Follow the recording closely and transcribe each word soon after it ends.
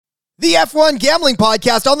The F1 Gambling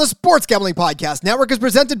Podcast on the Sports Gambling Podcast Network is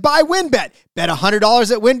presented by WynnBET. Bet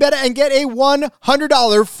 $100 at WynnBET and get a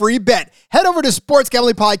 $100 free bet. Head over to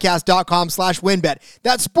sportsgamblingpodcast.com/WynnBET.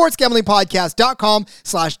 That's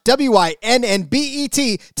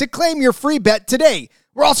sportsgamblingpodcast.com/WYNNBET to claim your free bet today.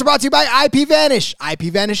 We're also brought to you by IPVanish.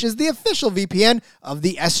 IPVanish is the official VPN of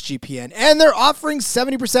the SGPN, and they're offering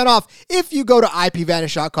 70% off if you go to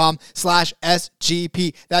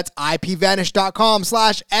IPVanish.com/SGP. That's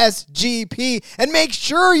IPVanish.com/SGP. And make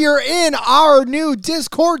sure you're in our new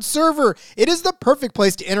Discord server. It is the perfect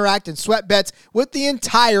place to interact and sweat bets with the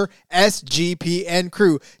entire SGPN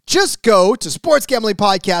crew. Just go to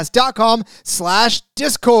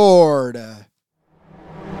sportsgamblingpodcast.com/Discord.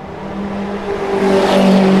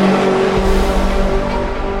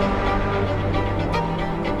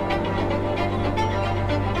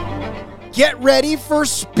 Get ready for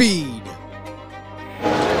speed.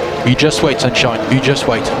 You just wait, sunshine. You just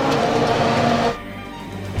wait.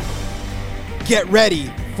 Get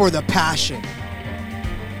ready for the passion.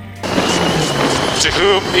 To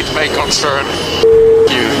whom it may concern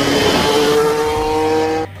you.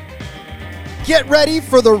 Get ready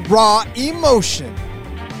for the raw emotion.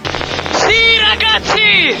 Sì,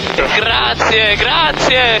 ragazzi! Grazie,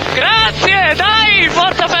 grazie, grazie! Dai,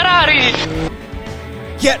 forza Ferrari!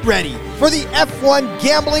 Get ready for the F1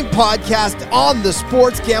 Gambling Podcast on the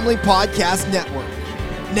Sports Gambling Podcast Network.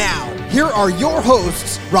 Now, here are your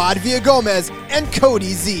hosts, Rod Villagomez and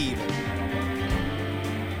Cody Zeeb.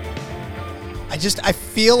 I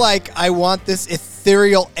feel like I want this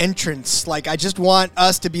ethereal entrance. Like, I just want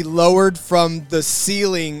us to be lowered from the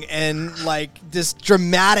ceiling and, like, this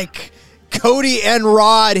dramatic Cody and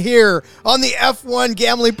Rod here on the F1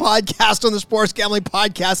 Gambling Podcast on the Sports Gambling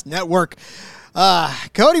Podcast Network.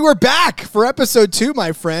 Cody, we're back for episode 2,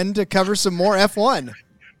 my friend, to cover some more F1.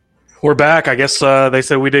 We're back. I guess they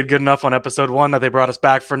said we did good enough on episode 1 that they brought us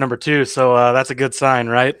back for number 2. So that's a good sign,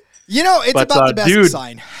 right? You know, it's about the best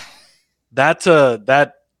sign. That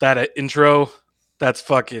intro, that's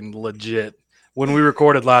fucking legit. When we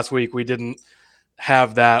recorded last week, we didn't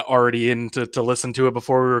have that already in to listen to it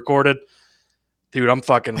before we recorded. Dude, I'm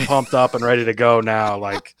fucking pumped up and ready to go now.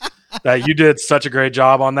 Like, that you did such a great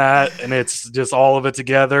job on that, and it's just all of it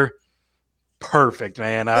together. Perfect,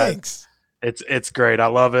 man. Thanks. It's great. I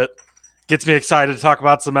love it. Gets me excited to talk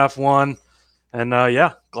about some F1, and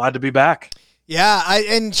yeah, glad to be back. Yeah,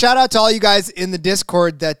 and shout out to all you guys in the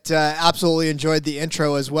Discord that absolutely enjoyed the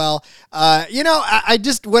intro as well. You know, I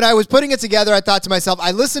just, when I was putting it together, I thought to myself,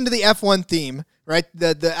 I listened to the F1 theme, right?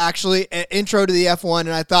 The actually intro to the F1,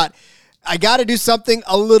 and I thought, I got to do something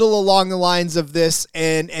a little along the lines of this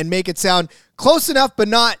and make it sound close enough, but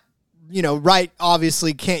not, you know, right.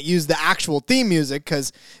 Obviously can't use the actual theme music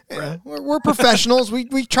because we're professionals.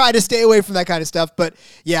 we try to stay away from that kind of stuff. But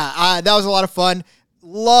yeah, that was a lot of fun.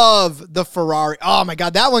 Love the Ferrari. Oh my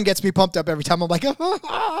God, that one gets me pumped up every time. I'm like, yeah.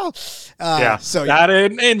 So that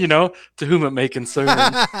and you know, to whom it may concern.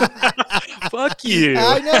 Fuck you.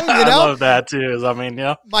 I know. You know, I love that too. I mean,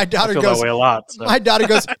 yeah. My daughter I feel goes that way a lot. So. My daughter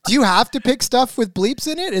goes, "Do you have to pick stuff with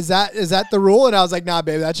bleeps in it? Is that the rule?" And I was like, "Nah,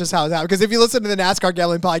 baby, that's just how it happens." Because if you listen to the NASCAR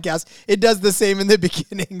Gambling Podcast, it does the same in the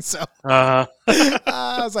beginning. So I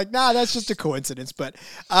was like, "Nah, that's just a coincidence." But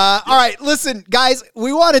all right, listen, guys,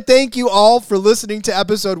 we want to thank you all for listening to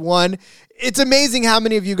episode 1. It's amazing how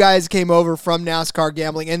many of you guys came over from NASCAR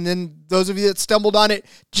Gambling, and then those of you that stumbled on it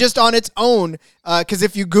just on its own, because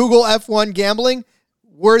if you Google F1 Gambling,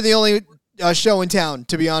 we're the only show in town,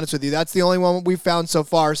 to be honest with you. That's the only one we've found so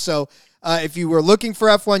far. So if you were looking for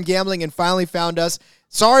F1 Gambling and finally found us,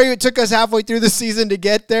 sorry it took us halfway through the season to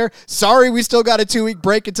get there. Sorry we still got a 2-week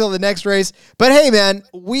break until the next race. But hey, man,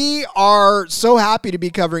 we are so happy to be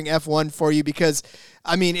covering F1 for you because,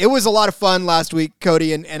 I mean, it was a lot of fun last week,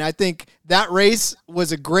 Cody, and I think that race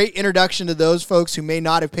was a great introduction to those folks who may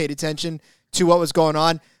not have paid attention to what was going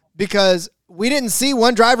on because we didn't see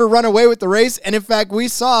one driver run away with the race, and in fact, we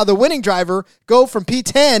saw the winning driver go from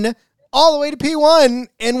P10 all the way to P1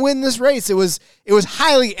 and win this race. It was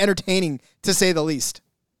highly entertaining, to say the least.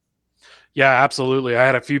 Yeah, absolutely. I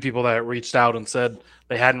had a few people that reached out and said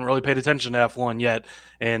they hadn't really paid attention to F1 yet,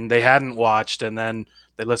 and they hadn't watched, and then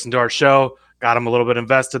they listened to our show, got them a little bit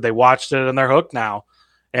invested. They watched it, and they're hooked now.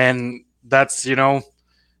 And that's, you know,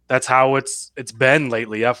 that's how it's been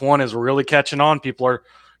lately. F1 is really catching on. People are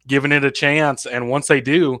giving it a chance, and once they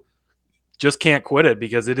do, just can't quit it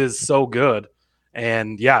because it is so good.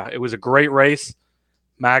 And yeah, it was a great race.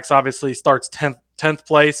 Max obviously starts 10th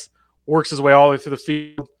place, works his way all the way through the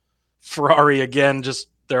field. Ferrari again, just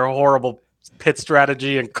their horrible pit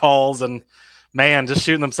strategy and calls, and man, just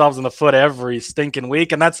shooting themselves in the foot every stinking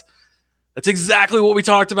week. And that's That's exactly what we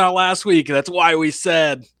talked about last week. That's why we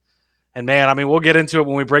said, and man, I mean, we'll get into it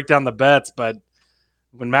when we break down the bets, but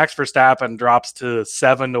when Max Verstappen drops to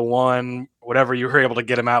 7-1, whatever you were able to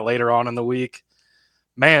get him at later on in the week,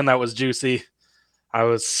 man, that was juicy. I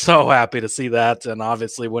was so happy to see that, and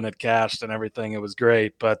obviously when it cashed and everything, it was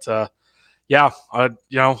great. But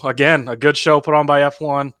again, a good show put on by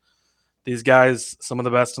F1. These guys, some of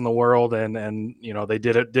the best in the world, and they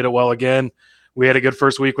did it well again. We had a good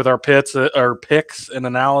first week with our picks and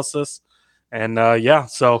analysis, and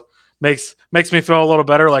so makes me feel a little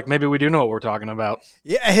better, like maybe we do know what we're talking about.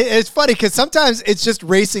 Yeah, it's funny because sometimes it's just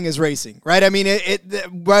racing is racing, right? I mean, it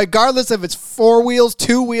regardless if it's 4 wheels,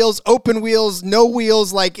 2 wheels, open wheels, no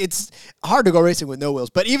wheels, like it's hard to go racing with no wheels.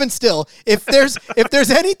 But even still, if there's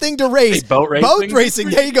anything to race, boat racing.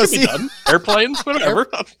 There you go. See, airplanes, whatever.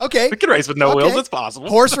 Okay, we can race with no wheels. It's possible.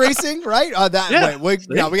 Horse racing, right? We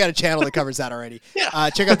got a channel that covers that already. Yeah.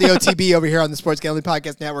 Check out the OTB over here on the Sports Gambling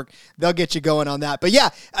Podcast Network. They'll get you going on that. But yeah,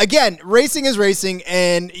 again, racing is racing,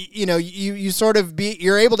 and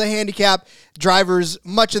you're able to handicap drivers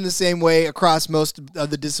much in the same way across most of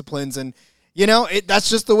the disciplines, and that's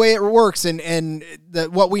just the way it works. And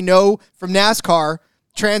what we know from NASCAR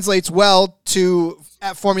translates well to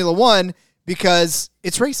at Formula One because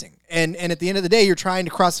it's racing, and at the end of the day, you're trying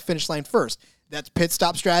to cross the finish line first. That's pit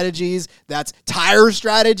stop strategies. That's tire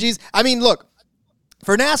strategies. I mean, look,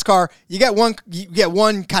 for NASCAR, you get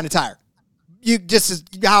one kind of tire. You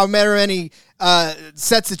just however many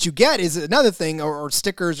sets that you get is another thing, or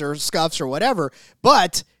stickers or scuffs or whatever,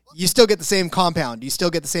 but you still get the same compound. You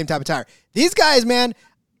still get the same type of tire. These guys, man,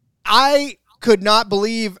 I could not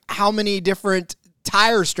believe how many different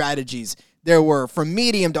tire strategies there were, from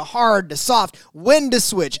medium to hard to soft, when to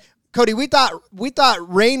switch. Cody, we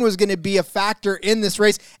thought rain was going to be a factor in this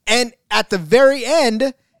race, and at the very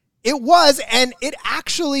end, it was, and it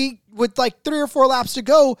actually, with like 3 or 4 laps to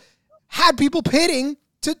go, had people pitting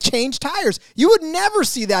to change tires. You would never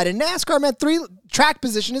see that in NASCAR, man. Track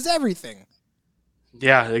position is everything.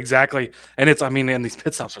 Yeah, exactly. And and these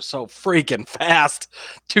pit stops are so freaking fast.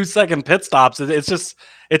 2-second pit stops.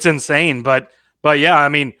 It's insane. But yeah, I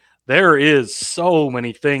mean, there is so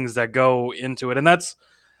many things that go into it. And that's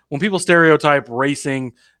when people stereotype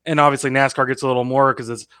racing, and obviously NASCAR gets a little more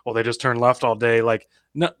because they just turn left all day. Like,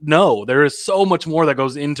 no, there is so much more that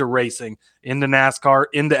goes into racing, into NASCAR,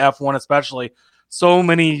 into F1 especially. So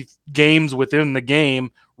many games within the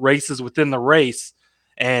game, races within the race,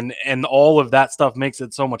 and all of that stuff makes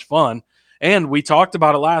it so much fun. And we talked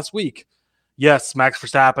about it last week. Yes, Max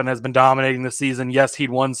Verstappen has been dominating the season. Yes, he'd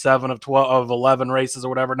won 7 of 11 races or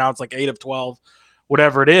whatever. Now it's like 8 of 12,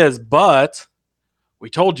 whatever it is. But we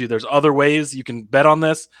told you there's other ways you can bet on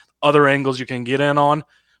this, other angles you can get in on.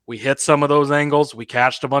 We hit some of those angles. We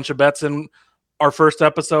cashed a bunch of bets in our first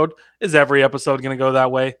episode. Is every episode going to go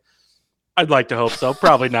that way? I'd like to hope so.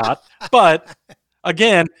 Probably not. But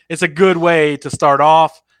again, it's a good way to start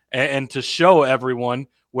off and to show everyone,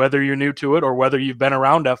 whether you're new to it or whether you've been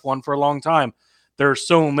around F1 for a long time, there are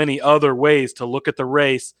so many other ways to look at the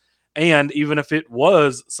race. And even if it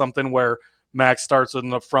was something where Max starts in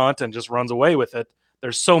the front and just runs away with it,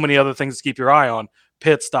 there's so many other things to keep your eye on.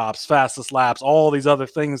 Pit stops, fastest laps, all these other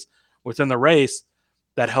things within the race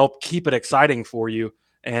that help keep it exciting for you.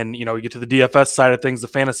 And, you get to the DFS side of things, the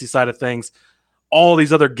fantasy side of things, all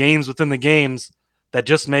these other games within the games that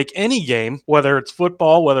just make any game, whether it's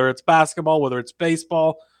football, whether it's basketball, whether it's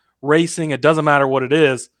baseball, racing, it doesn't matter what it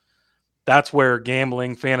is. That's where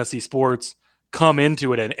gambling, fantasy sports come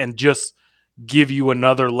into it and just give you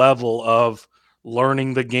another level of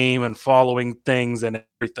learning the game and following things and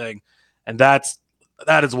everything. And that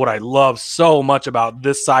is what I love so much about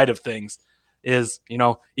this side of things is,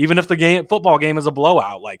 even if the football game is a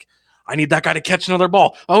blowout, like, I need that guy to catch another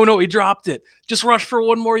ball. Oh no, he dropped it. Just rush for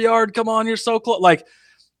 1 more yard. Come on, you're so close. Like,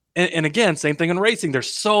 and again, same thing in racing.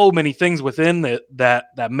 There's so many things within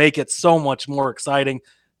that make it so much more exciting,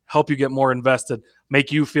 help you get more invested,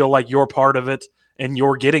 make you feel like you're part of it and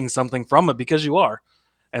you're getting something from it because you are.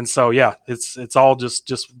 And so, yeah, it's all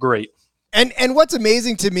just great. And what's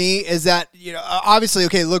amazing to me is that, obviously,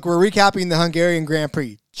 okay, look, we're recapping the Hungarian Grand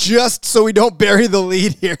Prix just so we don't bury the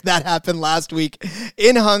lead here. That happened last week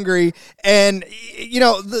in Hungary. And,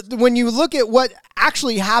 when you look at what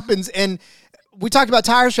actually happens, and we talked about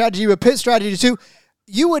tire strategy, but pit strategy too,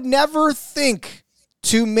 you would never think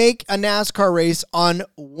to make a NASCAR race on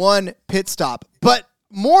one pit stop, but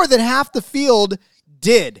more than half the field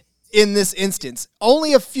did in this instance.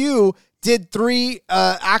 Only a few did 3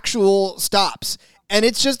 actual stops. And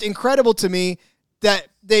it's just incredible to me that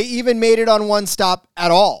they even made it on one stop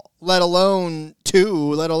at all, let alone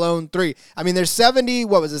 2, let alone 3. I mean, there's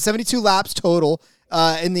 72 laps total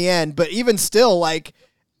in the end, but even still, like,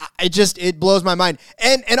 it blows my mind.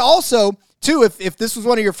 And also, too, if this was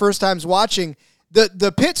one of your first times watching,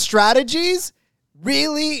 the pit strategies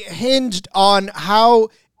really hinged on how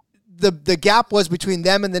the gap was between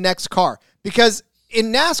them and the next car. Because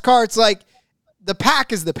in NASCAR, it's like the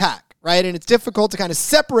pack is the pack, right? And it's difficult to kind of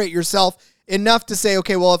separate yourself enough to say,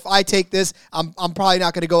 okay, well, if I take this, I'm probably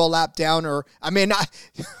not going to go a lap down, or I mean, not,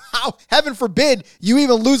 heaven forbid you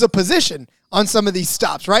even lose a position on some of these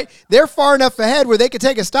stops, right? They're far enough ahead where they could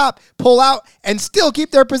take a stop, pull out, and still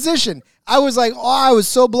keep their position. I was like, I was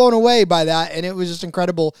so blown away by that, and it was just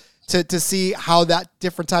incredible to see how that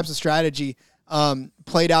different types of strategy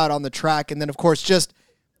played out on the track. And then, of course, just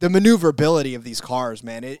the maneuverability of these cars,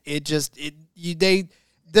 man.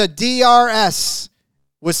 The DRS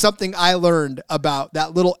was something I learned about,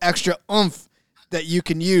 that little extra oomph that you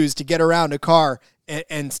can use to get around a car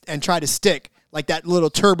and try to stick, like that little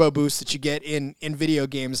turbo boost that you get in video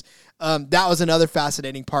games. That was another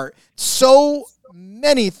fascinating part. So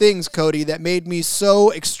many things, Cody, that made me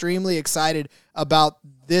so extremely excited about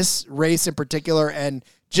this race in particular, and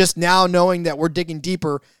just now knowing that we're digging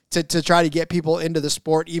deeper to try to get people into the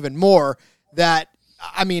sport even more, that,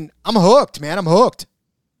 I mean, I'm hooked, man. I'm hooked.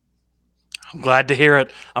 I'm glad to hear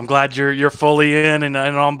it. I'm glad you're fully in and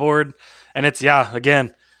on board. And it's,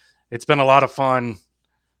 again, it's been a lot of fun.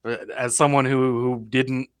 As someone who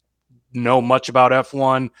didn't know much about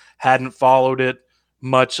F1, hadn't followed it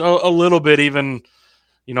much, a little bit even,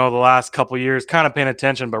 the last couple of years, kind of paying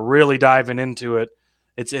attention, but really diving into it.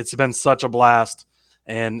 It's been such a blast.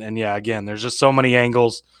 And again, there's just so many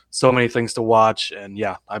angles, so many things to watch. And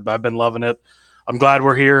I've been loving it. I'm glad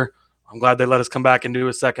we're here. I'm glad they let us come back and do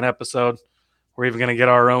a second episode. We're even going to get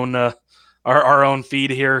our own our own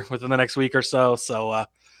feed here within the next week or so. So,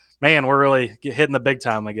 man, we're really hitting the big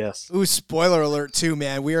time, I guess. Ooh, spoiler alert too,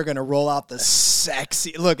 man. We are going to roll out the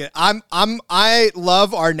sexy. Look, I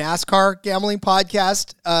love our NASCAR gambling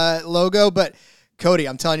podcast logo, but Cody,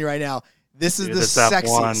 I'm telling you right now, this is the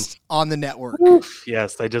sexiest on the network. Oof.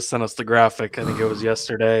 Yes, they just sent us the graphic. I think it was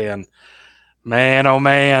yesterday, and man, oh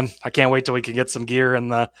man, I can't wait till we can get some gear in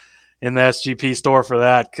the SGP store for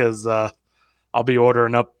that, because I'll be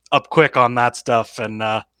ordering up quick on that stuff. And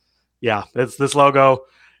it's this logo.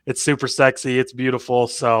 It's super sexy. It's beautiful.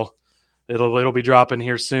 So it'll be dropping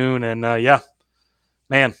here soon. And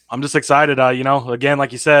man, I'm just excited. Again,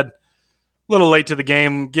 like you said, a little late to the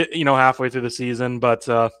game, get halfway through the season, but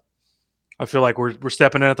I feel like we're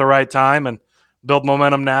stepping in at the right time and build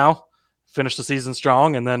momentum now, finish the season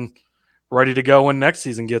strong, and then ready to go when next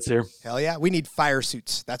season gets here. Hell yeah. We need fire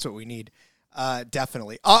suits. That's what we need.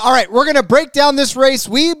 Definitely. All right. We're going to break down this race.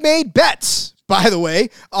 We made bets, by the way,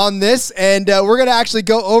 on this, and we're going to actually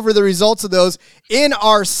go over the results of those in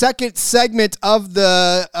our second segment of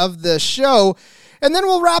the show. And then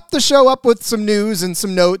we'll wrap the show up with some news and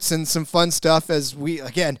some notes and some fun stuff, as we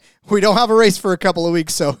don't have a race for a couple of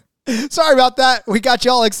weeks. So sorry about that. We got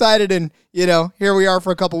you all excited, and, here we are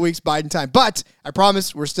for a couple of weeks biding time. But I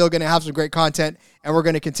promise we're still going to have some great content, and we're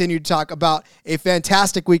going to continue to talk about a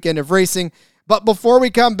fantastic weekend of racing. But before we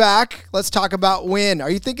come back, let's talk about Win. Are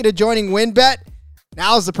you thinking of joining WinBet?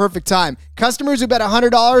 Now's the perfect time. Customers who bet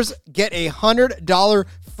 $100 get a $100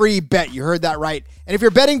 free bet. You heard that right. And if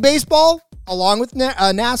you're betting baseball, along with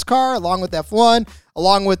NASCAR, along with F1,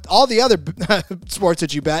 along with all the other sports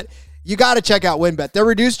that you bet, you got to check out WinBet. Their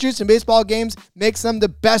reduced juice in baseball games makes them the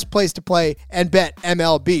best place to play and bet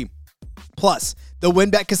MLB. Plus, the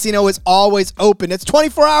WinBet Casino is always open. It's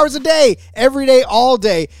 24 hours a day, every day, all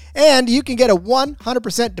day. And you can get a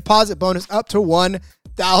 100% deposit bonus up to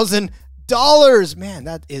 $1,000. Man,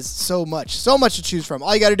 that is so much to choose from.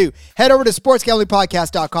 All you got to do, head over to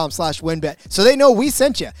sportsgamblingpodcast.com/winbet so they know we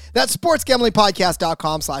sent you. That's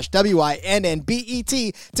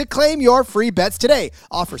sportsgamblingpodcast.com/WINNBET to claim your free bets today.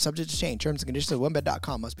 Offer subject to change. Terms and conditions at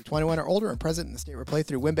winbet.com. Must be 21 or older and present in the state where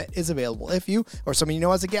playthrough. WinBet is available. If you or someone you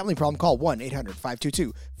know has a gambling problem, call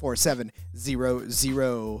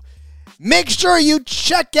 1-800-522-4700. Make sure you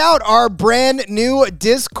check out our brand new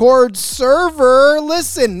Discord server.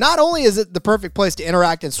 Listen, not only is it the perfect place to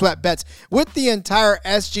interact and sweat bets with the entire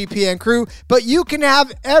SGPN crew, but you can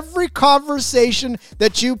have every conversation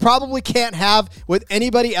that you probably can't have with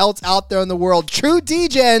anybody else out there in the world. True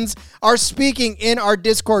DJs are speaking in our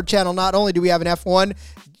Discord channel. Not only do we have an F1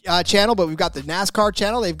 channel, but we've got the NASCAR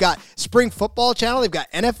channel, they've got spring football channel, they've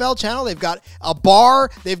got NFL channel, they've got a bar,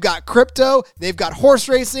 they've got crypto, they've got horse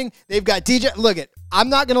racing, they've got DJ. Look, I'm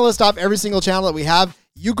not going to list off every single channel that we have.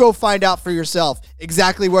 You go find out for yourself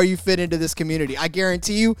exactly where you fit into this community. I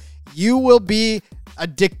guarantee you, you will be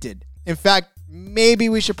addicted. In fact, maybe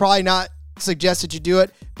we should probably not suggest that you do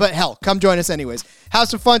it, but hell, come join us anyways. Have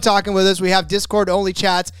some fun talking with us. We have Discord-only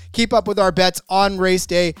chats. Keep up with our bets on race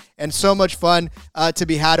day, and so much fun to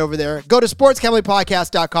be had over there. Go to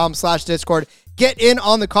sportsgamblingpodcast.com/Discord. Get in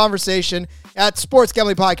on the conversation at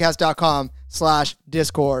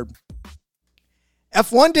sportsgamblingpodcast.com/Discord.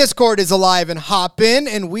 F1 Discord is alive and hop in,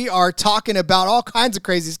 and we are talking about all kinds of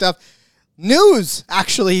crazy stuff. News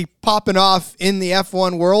actually popping off in the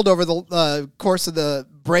F1 world over the course of the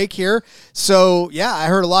break here. So, yeah, I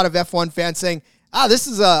heard a lot of F1 fans saying, this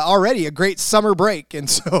is already a great summer break. And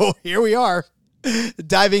so here we are,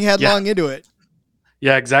 diving headlong into it.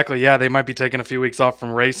 Yeah, exactly. Yeah, they might be taking a few weeks off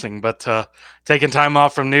from racing, but taking time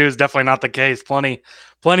off from news, definitely not the case. Plenty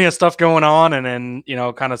of stuff going on, and then,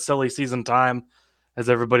 kind of silly season time as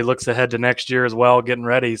everybody looks ahead to next year as well, getting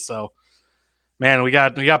ready. So, man, we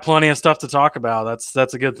got plenty of stuff to talk about.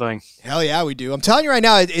 That's a good thing. Hell yeah, we do. I'm telling you right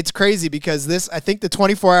now, it's crazy because I think the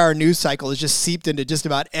 24-hour news cycle has just seeped into just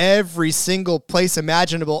about every single place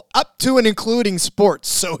imaginable, up to and including sports.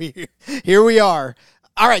 So here we are.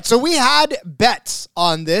 All right, so we had bets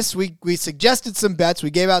on this. We suggested some bets.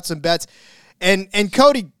 We gave out some bets. And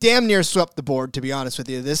Cody damn near swept the board, to be honest with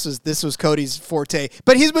you. This was Cody's forte.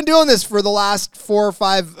 But he's been doing this for the last 4 or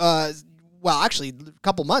 5, actually a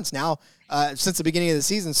couple months now, since the beginning of the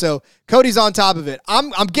season. So Cody's on top of it.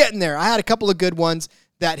 I'm getting there. I had a couple of good ones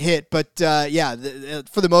that hit. But,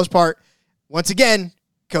 for the most part, once again,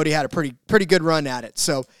 Cody had a pretty good run at it.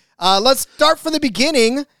 So let's start from the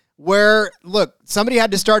beginning where, look, somebody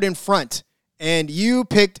had to start in front. And you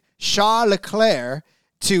picked Charles Leclerc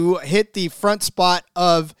to hit the front spot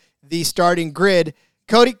of the starting grid.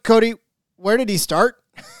 Cody, where did he start?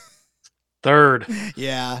 Third.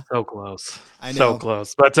 Yeah. So close. I know. So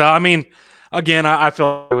close. But, again, I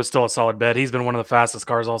feel it was still a solid bet. He's been one of the fastest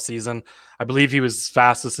cars all season. I believe he was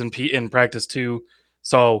fastest in practice too.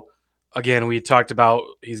 So, again, we talked about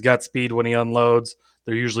he's got speed when he unloads.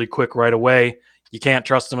 They're usually quick right away. You can't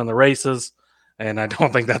trust him in the races. And I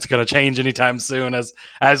don't think that's going to change anytime soon,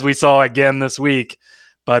 as we saw again this week.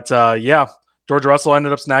 But, George Russell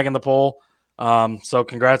ended up snagging the pole. So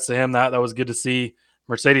congrats to him. That was good to see.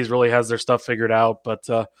 Mercedes really has their stuff figured out, but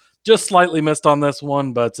just slightly missed on this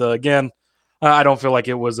one. But, again, I don't feel like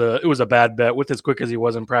it was a bad bet with as quick as he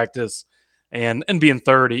was in practice. And being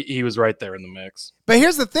third, he was right there in the mix. But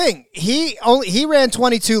here's the thing. He ran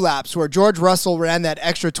 22 laps where George Russell ran that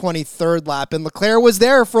extra 23rd lap. And Leclerc was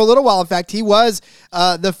there for a little while. In fact, he was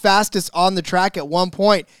the fastest on the track at one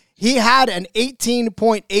point. He had an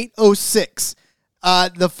 18.806.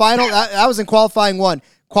 The final, that was in qualifying one.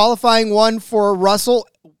 Qualifying one for Russell,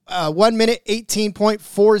 1 minute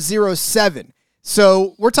 18.407.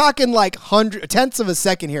 So we're talking like tenths of a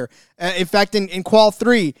second here. In fact, in qual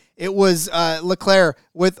 3, it was Leclerc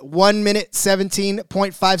with 1 minute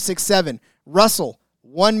 17.567. Russell,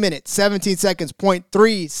 1 minute 17 seconds,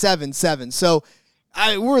 0.377. So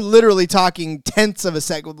we're literally talking tenths of a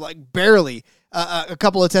second, like barely a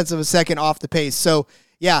couple of tenths of a second off the pace. So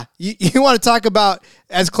yeah, you want to talk about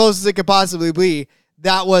as close as it could possibly be.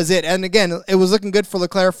 That was it. And again, it was looking good for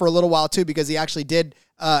Leclerc for a little while too, because he actually did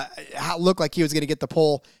look like he was going to get the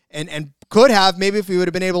pole and could have, maybe if he would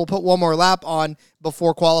have been able to put one more lap on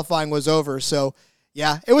before qualifying was over. So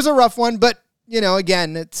yeah, it was a rough one, but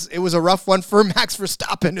again, it was a rough one for Max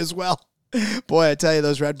Verstappen as well. Boy, I tell you,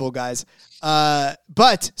 those Red Bull guys.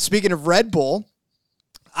 But speaking of Red Bull,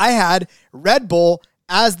 I had Red Bull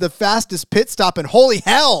as the fastest pit stop, and holy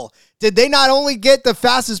hell, did they not only get the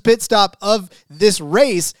fastest pit stop of this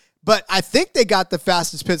race, but I think they got the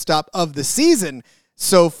fastest pit stop of the season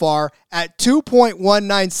so far at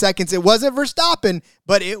 2.19 seconds. It wasn't Verstappen,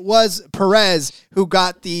 but it was Perez who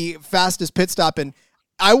got the fastest pit stop. And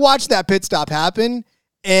I watched that pit stop happen.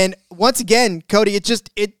 And once again, Cody,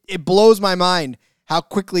 it blows my mind how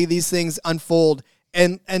quickly these things unfold.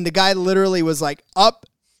 And the guy literally was like, up,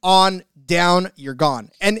 on, down, you're gone.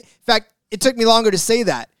 And in fact, it took me longer to say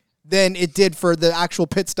that than it did for the actual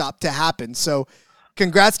pit stop to happen. So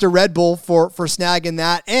congrats to Red Bull for snagging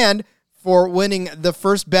that and for winning the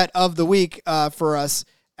first bet of the week for us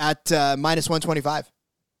at minus 125.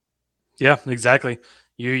 Yeah, exactly.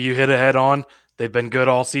 You hit it head on. They've been good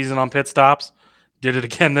all season on pit stops. Did it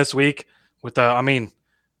again this week with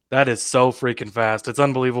that is so freaking fast. It's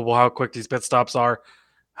unbelievable how quick these pit stops are,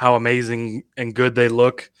 how amazing and good they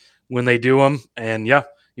look when they do them. And yeah,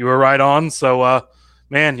 you were right on. So,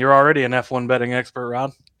 man, you're already an F1 betting expert,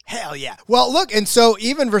 Rod. Hell yeah. Well, look, and so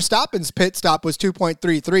even Verstappen's pit stop was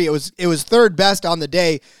 2.33. It was third best on the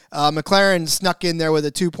day. McLaren snuck in there with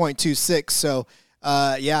a 2.26. So,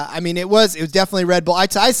 yeah, I mean, it was definitely Red Bull. I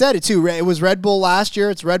said it too. It was Red Bull last year.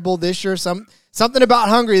 It's Red Bull this year. Something about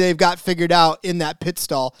Hungary they've got figured out in that pit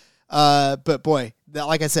stall. But boy,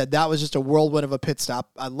 like I said, that was just a whirlwind of a pit stop.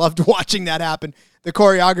 I loved watching that happen. The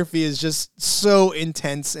choreography is just so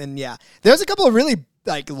intense. And yeah, there's a couple of really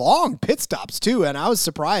long pit stops too, and I was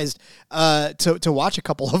surprised to watch a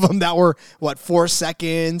couple of them that were 4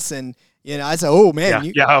 seconds, and I said, oh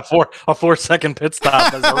man, a 4 second pit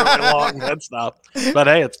stop is a really long pit stop, but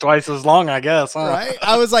hey, it's twice as long, I guess, huh? Right?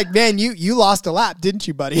 I was like, man, you lost a lap, didn't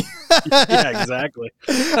you, buddy? Yeah, exactly.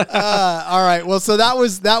 All right, well, so that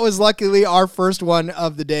was luckily our first one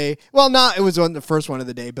of the day. Well, it was the first one of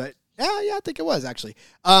the day, but. Yeah, I think it was actually.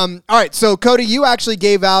 All right, so Cody, you actually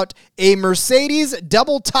gave out a Mercedes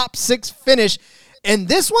double top 6 finish, and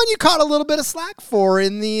this one you caught a little bit of slack for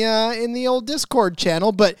in the old Discord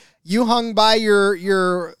channel, but you hung by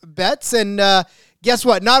your bets, and guess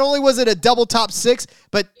what? Not only was it a double top 6,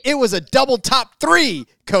 but it was a double top 3,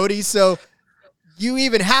 Cody. So you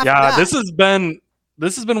even have that. This has been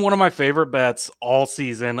one of my favorite bets all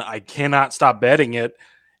season. I cannot stop betting it,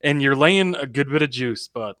 and you're laying a good bit of juice,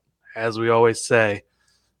 but. As we always say,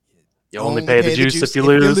 you only pay the juice if you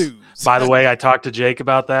lose. By the way, I talked to Jake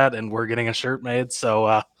about that, and we're getting a shirt made,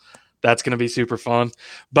 so that's going to be super fun.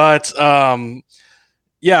 But, I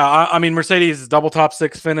mean, Mercedes' double top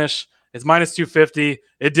 6 finish. It's minus 250.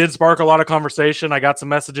 It did spark a lot of conversation. I got some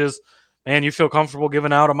messages. Man, you feel comfortable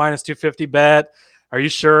giving out a minus 250 bet? Are you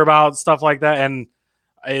sure about stuff like that? And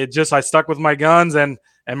I stuck with my guns, and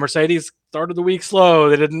Mercedes started the week slow.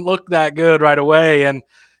 They didn't look that good right away, and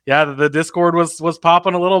yeah, the Discord was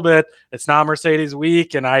popping a little bit. It's not Mercedes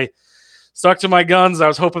week, and I stuck to my guns. I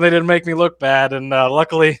was hoping they didn't make me look bad, and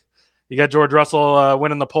luckily you got George Russell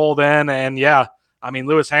winning the pole then. And yeah, I mean,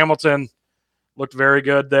 Lewis Hamilton looked very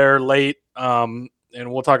good there late, and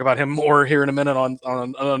we'll talk about him more here in a minute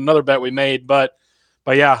on another bet we made. But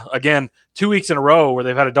yeah, again, 2 weeks in a row where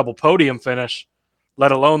they've had a double podium finish,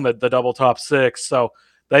 let alone the double top 6. So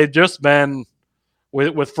they've just been –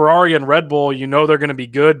 with Ferrari and Red Bull, they're going to be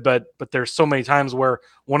good, but there's so many times where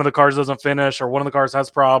one of the cars doesn't finish or one of the cars has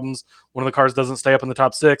problems, one of the cars doesn't stay up in the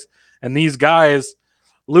top 6. And these guys,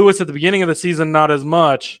 Lewis at the beginning of the season, not as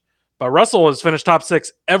much, but Russell has finished top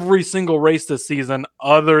 6 every single race this season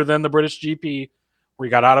other than the British GP, where he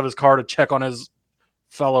got out of his car to check on his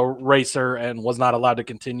fellow racer and was not allowed to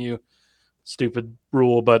continue. Stupid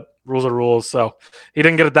rule, but rules are rules. So he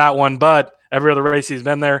didn't get it that one, but every other race he's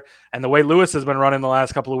been there. And the way Lewis has been running the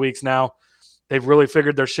last couple of weeks now, they've really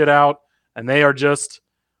figured their shit out. And they are just,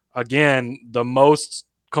 again, the most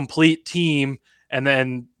complete team. And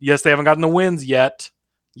then, yes, they haven't gotten the wins yet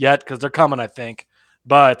because they're coming, I think.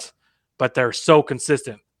 But they're so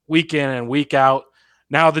consistent week in and week out.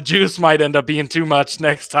 Now the juice might end up being too much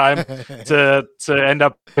next time to end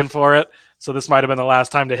up in for it. So this might have been the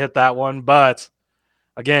last time to hit that one. But,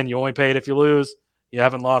 again, you only pay it if you lose. You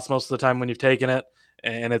haven't lost most of the time when you've taken it,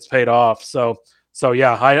 and it's paid off. So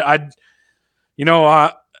yeah,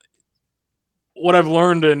 what I've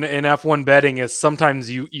learned in F1 betting is sometimes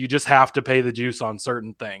you just have to pay the juice on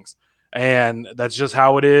certain things, and that's just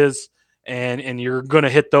how it is. And you're going to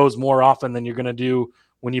hit those more often than you're going to do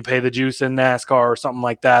when you pay the juice in NASCAR or something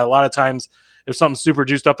like that. A lot of times, if something's super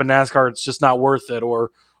juiced up in NASCAR, it's just not worth it,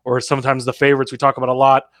 or sometimes the favorites we talk about a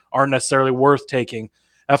lot aren't necessarily worth taking.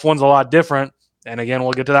 F1's a lot different. And again,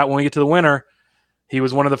 we'll get to that when we get to the winner. He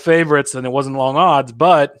was one of the favorites, and it wasn't long odds,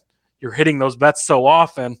 but you're hitting those bets so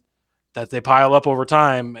often that they pile up over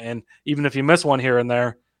time. And even if you miss one here and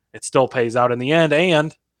there, it still pays out in the end.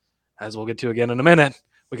 And as we'll get to again in a minute,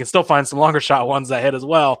 we can still find some longer shot ones that hit as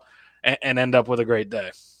well and end up with a great day.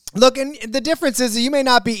 Look, and the difference is you may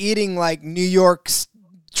not be eating like New York's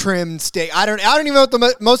trimmed steak. I don't even know what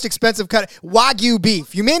the most expensive cut Wagyu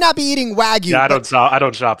beef. You may not be eating Wagyu. Yeah, I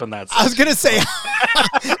don't shop in that stuff. I was gonna say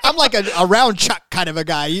I'm like a round chuck kind of a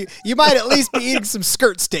guy. You might at least be eating some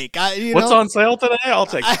skirt steak. What's on sale today? I'll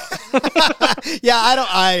take it. Yeah,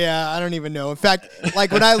 I don't even know. In fact,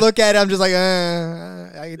 like when I look at it, I'm just like,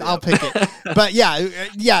 I'll pick it. But yeah,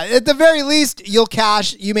 at the very least, you'll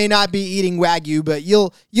cash. You may not be eating Wagyu, but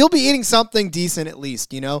you'll be eating something decent at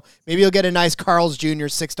least. Maybe you'll get a nice Carl's Jr.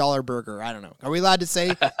 $6 burger. I don't know. Are we allowed to say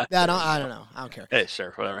that? I don't know. I don't care. Hey,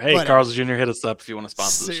 sure, whatever. Hey, Carl's Jr., hit us up if you want to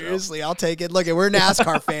sponsor the show. Seriously, I'll take it. Look, we're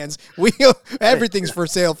NASCAR fans. Everything's for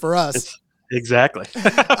sale for us. Exactly.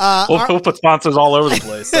 We'll put sponsors all over the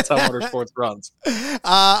place. That's how motorsports runs.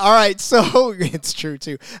 All right, so it's true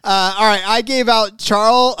too. All right, I gave out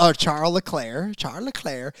Charles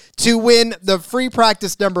Leclerc to win the free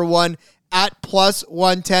practice number 1 at plus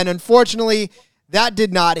 110. Unfortunately, that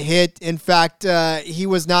did not hit. In fact, he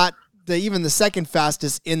was not even the second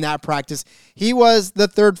fastest in that practice. He was the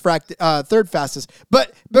third fastest.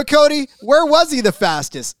 But Cody, where was he the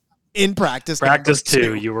fastest in practice? Practice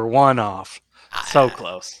 2. You were 1 off. So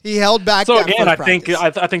close. He held back. So again, I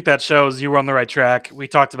think that shows you were on the right track. We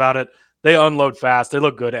talked about it. They unload fast. They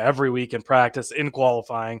look good every week in practice, in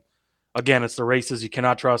qualifying. Again, it's the races. You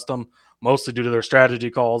cannot trust them, mostly due to their strategy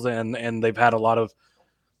calls, and they've had a lot of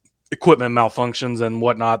equipment malfunctions and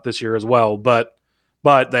whatnot this year as well. But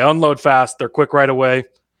they unload fast. They're quick right away.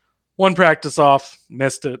 1 practice off,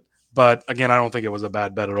 missed it. But again, I don't think it was a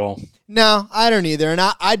bad bet at all. No, I don't either. And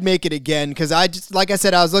I'd make it again because like I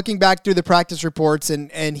said, I was looking back through the practice reports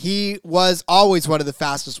and he was always one of the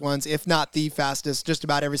fastest ones, if not the fastest, just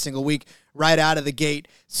about every single week right out of the gate.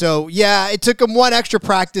 So yeah, it took him 1 extra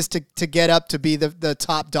practice to get up to be the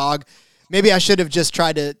top dog. Maybe I should have just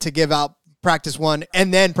tried to give out practice 1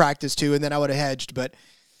 and then practice 2, and then I would have hedged. But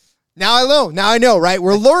now I know, right?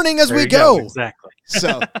 We're learning as we go. Exactly.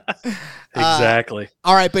 So exactly.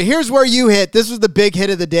 All right, but here's where you hit. This was the big hit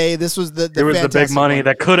of the day. This was the big money one.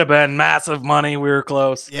 That could have been massive money. We were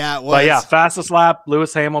close. Yeah, it was. But yeah, fastest lap,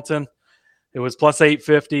 Lewis Hamilton. It was plus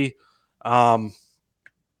 850.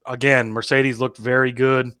 Again, Mercedes looked very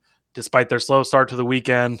good despite their slow start to the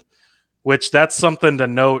weekend, which that's something to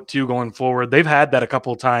note too going forward. They've had that a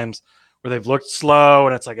couple of times where they've looked slow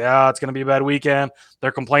and it's like, it's going to be a bad weekend.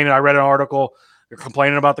 They're complaining. I read an article. They're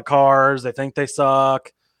complaining about the cars. They think they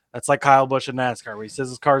suck. That's like Kyle Busch in NASCAR where he says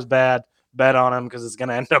his car's bad. Bet on him because it's going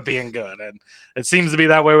to end up being good. And it seems to be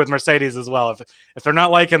that way with Mercedes as well. If they're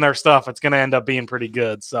not liking their stuff, it's going to end up being pretty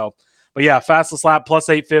good. So, but yeah, fastest lap plus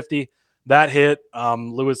 850. That hit.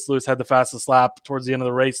 Lewis had the fastest lap towards the end of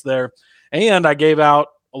the race there. And I gave out,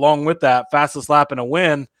 along with that, fastest lap and a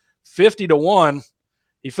win, 50-1.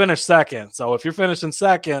 He finished second. So if you're finishing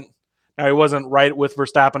second, now he wasn't right with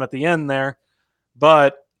Verstappen at the end there,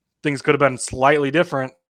 but things could have been slightly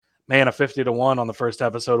different. Man, a 50-1 on the first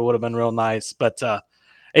episode would have been real nice. But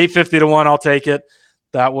 850-1, I'll take it.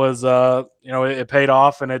 That was, it paid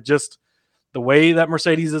off. And it just, the way that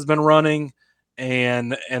Mercedes has been running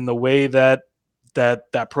and the way that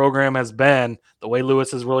program has been, the way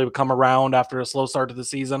Lewis has really come around after a slow start to the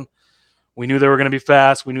season, we knew they were going to be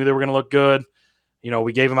fast. We knew they were going to look good.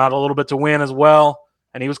 We gave him out a little bit to win as well.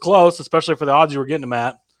 And he was close, especially for the odds you were getting him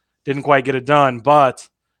at. Didn't quite get it done, but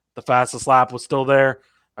the fastest lap was still there.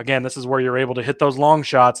 Again, this is where you're able to hit those long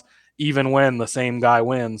shots even when the same guy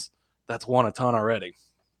wins. That's won a ton already.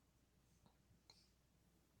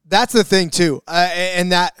 That's the thing, too.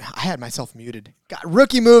 And that I had myself muted. God,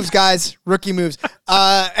 rookie moves, guys. Rookie moves.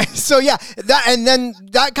 So, yeah,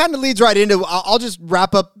 that kind of leads right into I'll just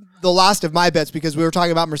wrap up the last of my bets because we were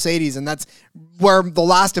talking about Mercedes, and that's where the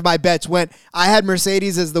last of my bets went. I had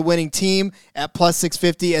Mercedes as the winning team at plus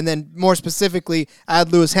 650, and then more specifically, I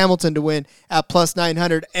had Lewis Hamilton to win at plus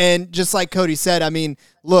 900. And just like Cody said, I mean,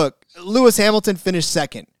 look, Lewis Hamilton finished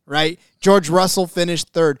second, right? George Russell finished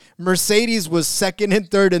third. Mercedes was second and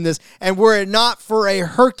third in this. And were it not for a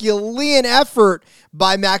Herculean effort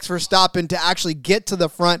by Max Verstappen to actually get to the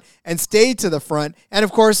front and stay to the front, and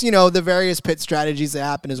of course, the various pit strategies that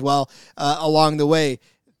happen as well along the way,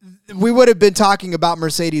 we would have been talking about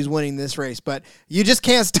Mercedes winning this race. But you just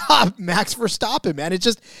can't stop Max Verstappen, man. It's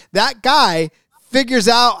just that guy figures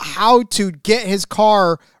out how to get his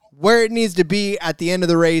car where it needs to be at the end of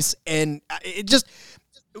the race. And it just,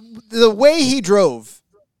 the way he drove,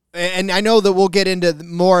 and I know that we'll get into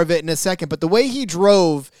more of it in a second, but the way he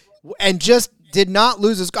drove and just did not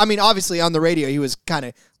lose his, I mean, obviously on the radio, he was kind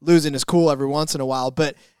of losing his cool every once in a while,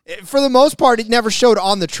 but for the most part, it never showed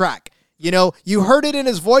on the track. You heard it in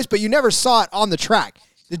his voice, but you never saw it on the track.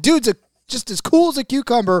 The dude's just as cool as a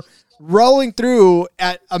cucumber, rolling through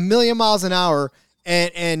at 1,000,000 miles an hour.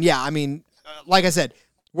 And yeah, I mean, like I said,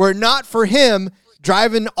 were it not for him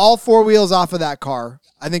driving all 4 wheels off of that car,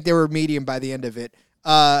 I think they were medium by the end of it,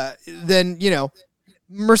 then,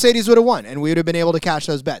 Mercedes would have won, and we would have been able to cash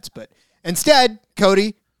those bets. But instead,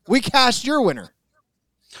 Cody, we cashed your winner.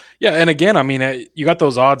 Yeah, and again, I mean, you got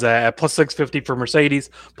those odds at plus 650 for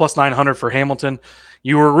Mercedes, plus 900 for Hamilton.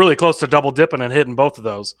 You were really close to double dipping and hitting both of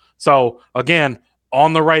those. So, again,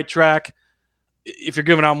 on the right track. If you're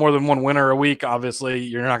giving out more than one winner a week, obviously,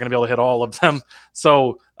 you're not going to be able to hit all of them.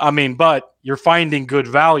 So, I mean, but you're finding good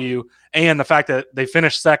value. And the fact that they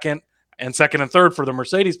finished second and third for the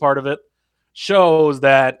Mercedes part of it shows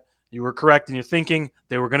that You were correct in your thinking.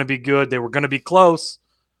 They were going to be good. They were going to be close.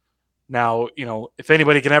 Now, if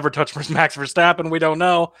anybody can ever touch Max Verstappen, we don't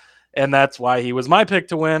know. And that's why he was my pick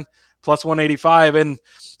to win, plus 185. And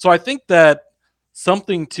so I think that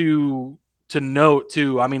something to note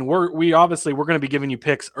too. I mean, we're going to be giving you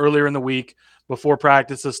picks earlier in the week before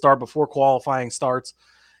practices start, before qualifying starts,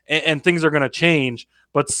 and things are going to change.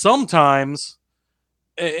 But sometimes,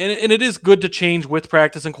 and it is good to change with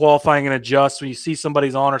practice and qualifying and adjust when you see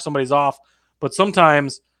somebody's on or somebody's off. But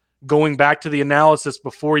sometimes going back to the analysis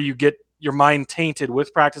before you get your mind tainted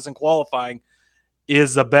with practice and qualifying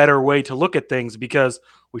is a better way to look at things, because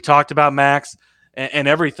we talked about Max and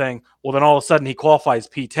everything. Well, then all of a sudden he qualifies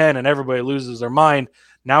P10 and everybody loses their mind.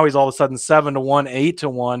 Now he's all of a sudden 7-1,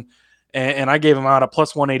 8-1, and I gave him out a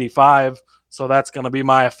plus 185. So that's going to be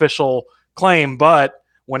my official claim. But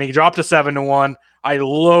when he dropped to 7-1, I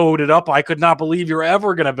loaded up. I could not believe you're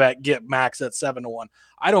ever going to get Max at 7-1.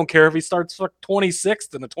 I don't care if he starts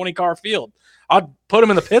 26th in the 20-car field. I'll put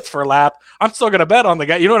him in the pits for a lap. I'm still going to bet on the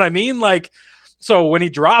guy. You know what I mean? So when he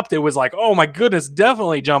dropped, it was like, oh my goodness,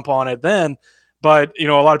 definitely jump on it then. But, a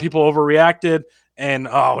lot of people overreacted and,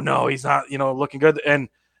 oh no, he's not, looking good. And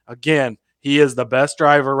again, he is the best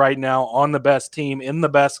driver right now on the best team in the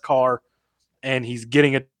best car, and he's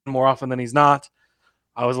getting it more often than he's not.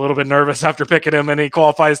 I was a little bit nervous after picking him and he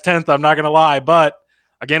qualifies 10th. I'm not going to lie. But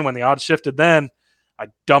again, when the odds shifted then, I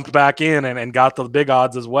dumped back in and got the big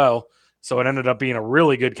odds as well. So it ended up being a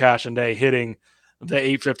really good cash and day, hitting the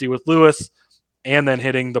 850 with Lewis and then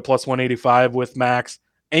hitting the plus 185 with Max,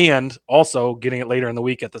 and also getting it later in the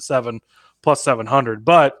week at the 7 plus 700.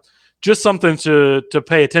 But just something to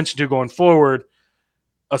pay attention to going forward,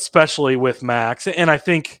 especially with Max. And I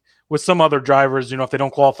think with some other drivers, if they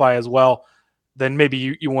don't qualify as well, then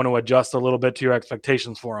maybe you want to adjust a little bit to your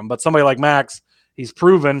expectations for him. But somebody like Max, he's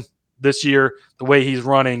proven this year the way he's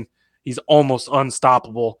running, he's almost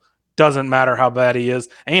unstoppable. Doesn't matter how bad he is.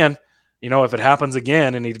 And, if it happens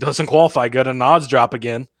again and he doesn't qualify good and odds drop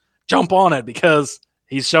again, jump on it, because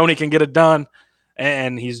he's shown he can get it done,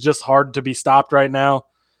 and he's just hard to be stopped right now.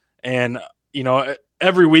 And,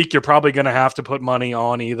 every week you're probably going to have to put money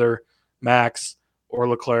on either Max or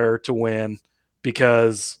Leclerc to win,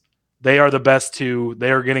 because they are the best two.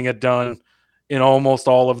 They are getting it done in almost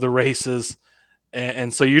all of the races.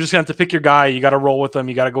 And so you just have to pick your guy. You got to roll with them.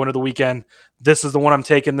 You got to go into the weekend. This is the one I'm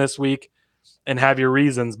taking this week, and have your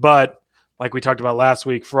reasons. But like we talked about last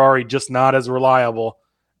week, Ferrari just not as reliable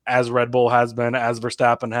as Red Bull has been, as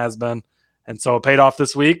Verstappen has been. And so it paid off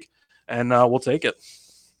this week, and we'll take it.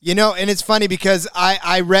 And it's funny because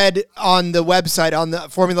I read on the website, on the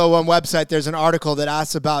Formula One website, there's an article that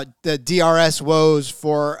asks about the DRS woes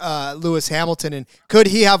for Lewis Hamilton, and could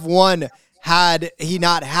he have won had he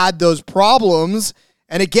not had those problems?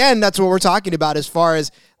 And again, that's what we're talking about as far as,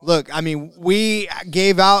 look, I mean, we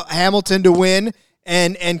gave out Hamilton to win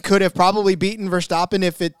and could have probably beaten Verstappen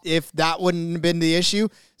if that wouldn't have been the issue.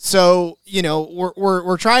 So,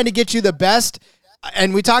 we're trying to get you the best.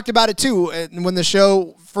 And we talked about it too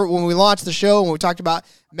when we launched the show, and we talked about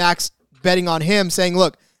Max betting on him, saying,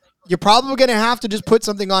 look, you're probably going to have to just put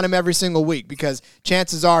something on him every single week, because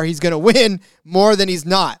chances are he's going to win more than he's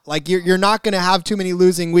not. Like, you're not going to have too many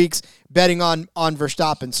losing weeks betting on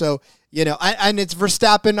Verstappen. So, and it's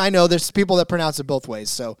Verstappen. I know there's people that pronounce it both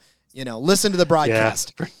ways. So, listen to the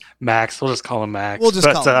broadcast. Yeah. Max. We'll just call him Max. We'll just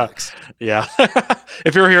call him Max. Yeah.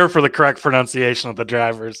 If you're here for the correct pronunciation of the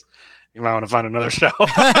drivers, you might want to find another show.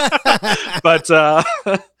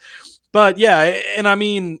 But yeah, and I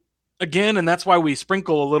mean, again, and that's why we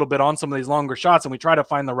sprinkle a little bit on some of these longer shots, and we try to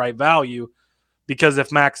find the right value, because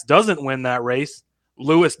if Max doesn't win that race,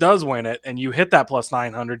 Lewis does win it, and you hit that plus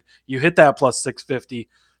 900, you hit that plus 650.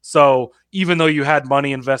 So even though you had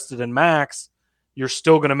money invested in Max, you're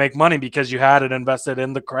still going to make money because you had it invested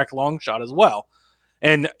in the correct long shot as well.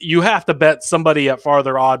 And you have to bet somebody at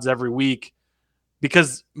farther odds every week,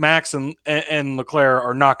 because Max and Leclerc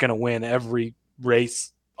are not going to win every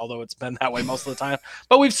race, although it's been that way most of the time.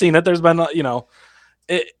 But we've seen it. There's been,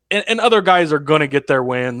 and other guys are going to get their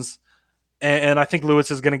wins. And I think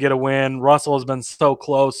Lewis is going to get a win. Russell has been so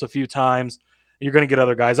close a few times. You're going to get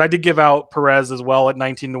other guys. I did give out Perez as well at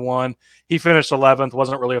 19-1. He finished 11th.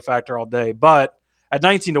 Wasn't really a factor all day. But at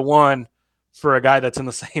 19-1, for a guy that's in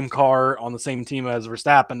the same car on the same team as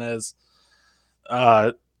Verstappen is,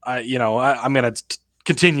 I'm going to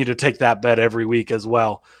continue to take that bet every week as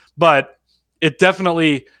well. But it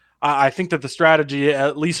definitely, I think that the strategy,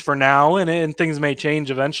 at least for now, and things may change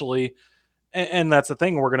eventually, and that's the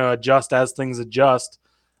thing, we're going to adjust as things adjust.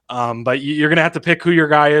 But you're going to have to pick who your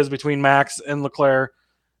guy is between Max and Leclerc.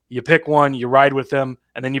 You pick one, you ride with them,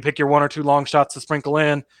 and then you pick your one or two long shots to sprinkle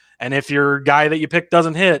in, And if your guy that you pick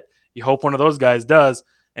doesn't hit, you hope one of those guys does.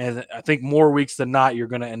 And I think more weeks than not, you're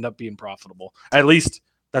going to end up being profitable. At least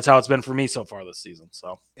that's how it's been for me so far this season.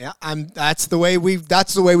 So yeah, that's the way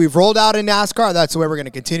we've rolled out in NASCAR. That's the way we're going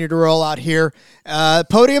to continue to roll out here.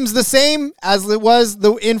 Podium's the same as it was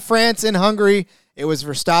in France and Hungary. It was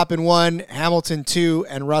Verstappen 1, Hamilton 2,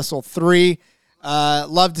 and Russell 3.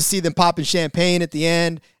 Love to see them popping champagne at the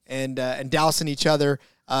end and dousing each other.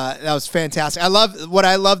 That was fantastic. What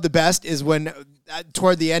I love the best is when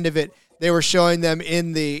toward the end of it, they were showing them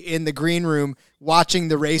in the green room watching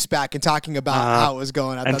the race back and talking about how it was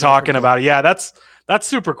going. And talking about it. Yeah, that's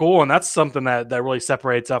super cool. And that's something that really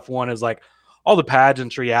separates F1 is like all the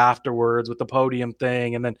pageantry afterwards with the podium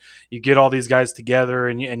thing. And then you get all these guys together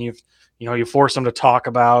and you force them to talk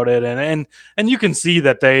about it. And you can see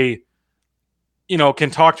that they,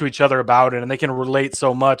 can talk to each other about it and they can relate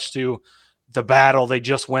so much to the battle they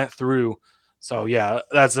just went through. So yeah,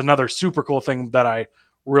 that's another super cool thing that I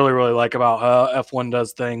really, really like about how F1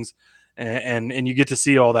 does things, and you get to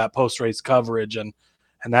see all that post-race coverage, and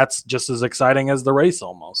that's just as exciting as the race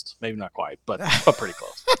almost. Maybe not quite, but pretty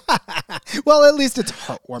close. Well, at least it's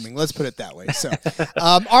heartwarming. Let's put it that way. So,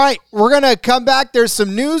 all right, we're going to come back. There's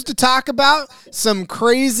some news to talk about, some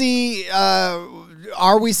crazy,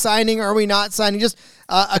 are we signing, are we not signing, just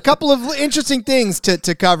a couple of interesting things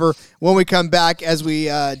to cover when we come back as we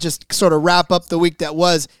just sort of wrap up the week that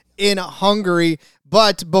was in Hungary.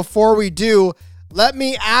 But before we do, let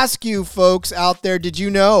me ask you folks out there, did you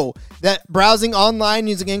know that browsing online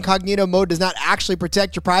using incognito mode does not actually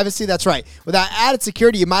protect your privacy? That's right. Without added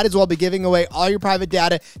security, you might as well be giving away all your private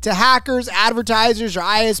data to hackers, advertisers, your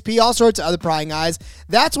ISP, all sorts of other prying eyes.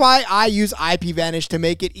 That's why I use IPVanish to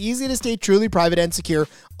make it easy to stay truly private and secure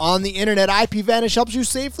on the internet. IPVanish helps you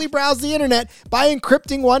safely browse the internet by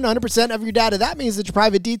encrypting 100% of your data. That means that your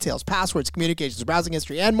private details, passwords, communications, browsing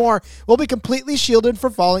history, and more will be completely shielded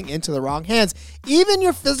from falling into the wrong hands. Even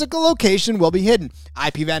your physical location will be hidden.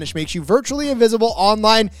 IPVanish makes you virtually invisible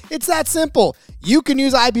online. It's that simple. You can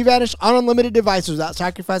use IPVanish on unlimited devices without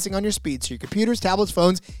sacrificing on your speed. So your computers, tablets,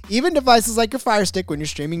 phones, even devices like your Fire Stick when you're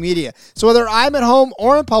streaming media. So whether I'm at home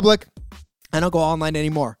or in public, I don't go online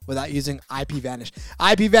anymore without using IPVanish.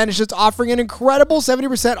 IPVanish is offering an incredible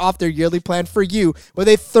 70% off their yearly plan for you with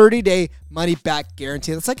a 30-day money-back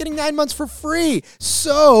guarantee. That's like getting 9 months for free.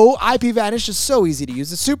 So IPVanish is so easy to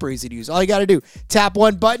use. It's super easy to use. All you got to do, tap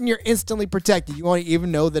one button, you're instantly protected. You won't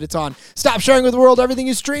even know that it's on. Stop sharing with the world everything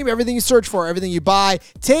you stream, everything you search for, everything you buy.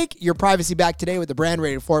 Take your privacy back today with the brand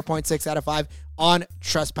rated 4.6 out of 5 on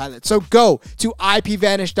Trustpilot. So go to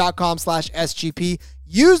ipvanish.com/SGP.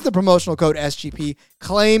 Use the promotional code SGP.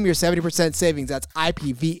 Claim your 70% savings. That's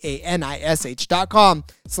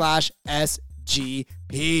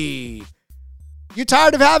ipvanish.com/SGP. You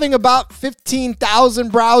tired of having about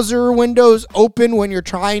 15,000 browser windows open when you're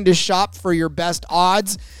trying to shop for your best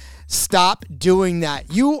odds? Stop doing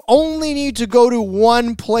that. You only need to go to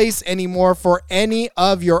one place anymore for any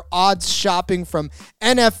of your odds shopping, from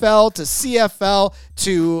NFL to CFL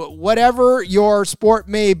to whatever your sport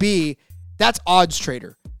may be. That's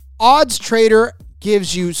OddsTrader. OddsTrader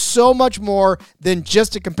gives you so much more than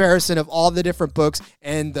just a comparison of all the different books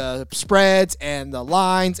and the spreads and the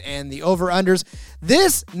lines and the over-unders.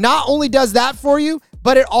 This not only does that for you,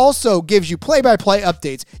 but it also gives you play-by-play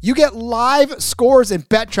updates. You get live scores and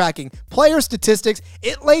bet tracking, player statistics.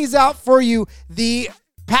 It lays out for you the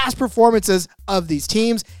past performances of these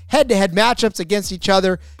teams, head-to-head matchups against each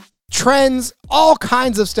other, trends, all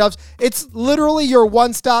kinds of stuff. It's literally your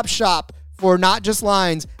one-stop shop for not just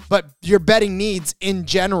lines, but your betting needs in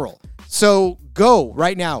general. So go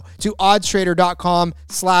right now to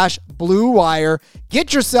oddstrader.com/bluewire.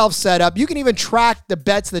 Get yourself set up. You can even track the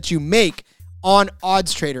bets that you make on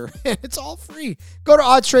OddsTrader. It's all free. Go to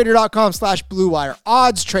oddstrader.com/bluewire.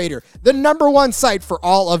 OddsTrader, the #1 site for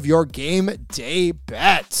all of your game day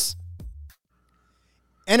bets.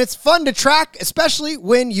 And it's fun to track, especially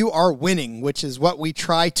when you are winning, which is what we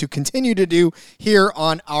try to continue to do here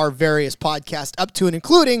on our various podcasts, up to and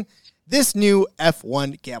including this new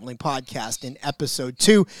F1 gambling podcast in episode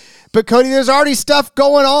 2. But Cody, there's already stuff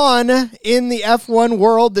going on in the F1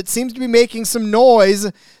 world that seems to be making some noise.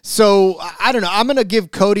 So I don't know. I'm going to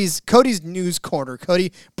give Cody's news corner.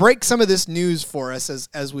 Cody, break some of this news for us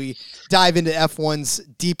as we dive into F1's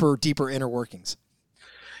deeper inner workings.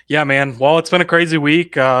 Yeah, man. Well, it's been a crazy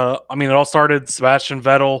week. It all started Sebastian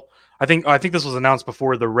Vettel. I think this was announced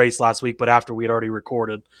before the race last week, but after we had already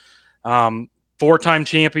recorded. 4-time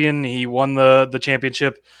champion. He won the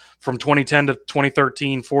championship from 2010 to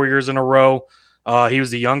 2013, 4 years in a row. He was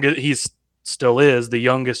the youngest. He still is the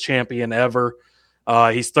youngest champion ever.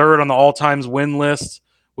 He's third on the all-times win list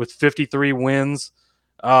with 53 wins.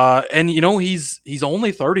 And he's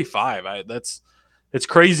only 35. It's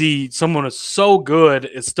crazy. Someone is so good,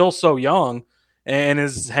 is still so young, and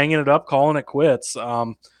is hanging it up, calling it quits.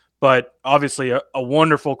 But obviously a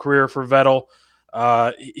wonderful career for Vettel.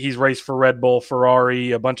 He's raced for Red Bull,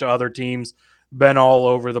 Ferrari, a bunch of other teams, been all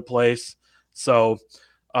over the place. So,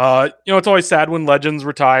 it's always sad when legends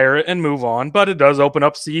retire and move on, but it does open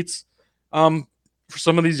up seats for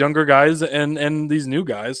some of these younger guys and these new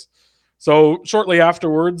guys. So shortly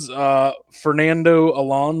afterwards, Fernando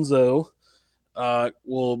Alonso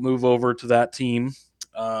will move over to that team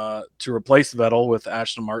to replace Vettel with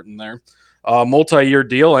Aston Martin there. Multi-year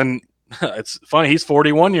deal, and it's funny, he's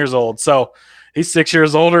 41 years old, so he's 6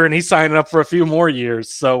 years older, and he's signing up for a few more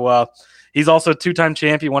years. So he's also a two-time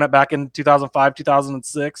champ. He won it back in 2005,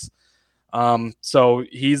 2006. So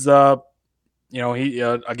he's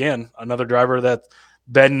again, another driver that's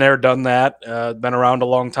been there, done that, been around a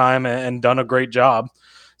long time and done a great job.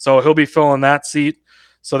 So he'll be filling that seat.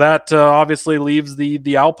 So that obviously leaves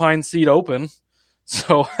the Alpine seat open.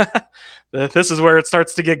 So this is where it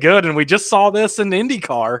starts to get good. And we just saw this in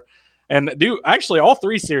IndyCar. And actually all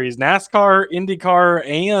three series, NASCAR, IndyCar,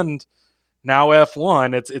 and now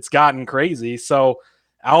F1, it's gotten crazy. So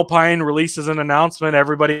Alpine releases an announcement.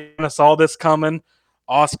 Everybody kind of saw this coming.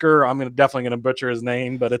 Oscar, I'm definitely going to butcher his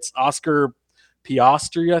name, but it's Oscar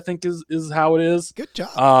Piastri, I think is how it is. Good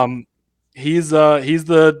job. He's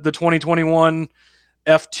the 2021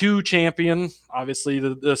 F2 champion, obviously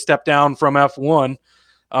the step down from F1.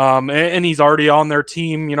 And he's already on their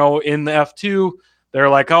team, in the F2. They're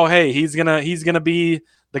like, oh, hey, he's gonna be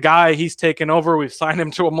the guy. He's taking over. We've signed him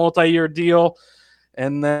to a multi-year deal.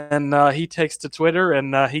 And then he takes to Twitter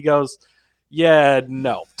and he goes, yeah,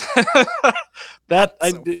 no.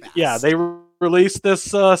 They released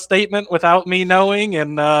this statement without me knowing,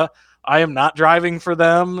 and I am not driving for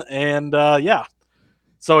them. And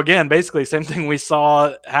so again, basically same thing we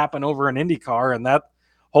saw happen over in IndyCar, and that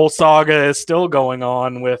whole saga is still going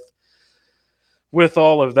on with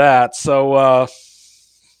all of that. So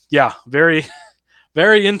very,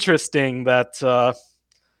 very interesting that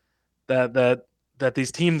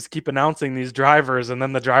these teams keep announcing these drivers, and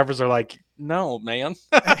then the drivers are like, no, man,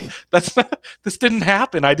 this didn't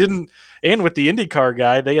happen. And with the IndyCar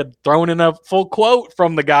guy, they had thrown in a full quote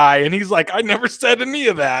from the guy, and he's like, I never said any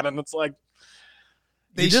of that. And it's like,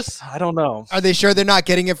 I don't know. Are they sure they're not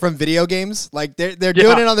getting it from video games? Like they're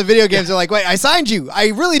doing it on the video games. They're like, wait, I signed you. I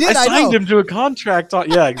really did. I signed him to a contract.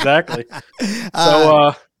 Yeah, exactly.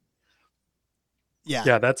 So,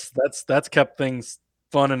 that's kept things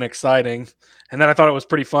fun and exciting. And then I thought it was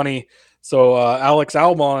pretty funny. So Alex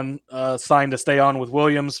Albon signed to stay on with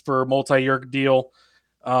Williams for a multi-year deal.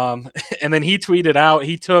 And then he tweeted out,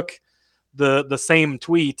 he took the same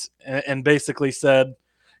tweet and basically said,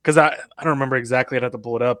 because I don't remember exactly, I'd have to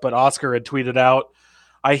pull it up, but Oscar had tweeted out,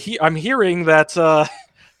 I'm hearing that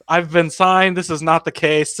I've been signed. This is not the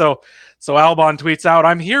case. So Albon tweets out,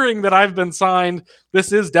 I'm hearing that I've been signed.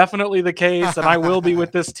 This is definitely the case, and I will be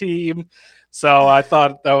with this team. So I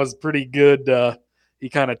thought that was pretty good. He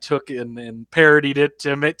kind of took and parodied it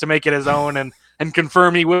to make it his own and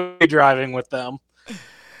confirm he will be driving with them.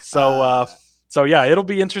 So it'll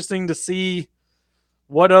be interesting to see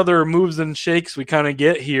what other moves and shakes we kind of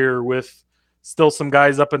get here with still some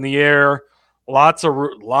guys up in the air. Lots of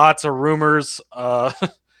rumors.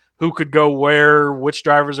 Who could go where? Which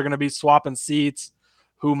drivers are going to be swapping seats?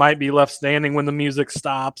 Who might be left standing when the music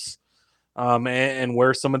stops? And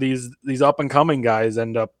where some of these up and coming guys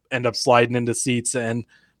end up sliding into seats and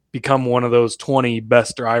become one of those 20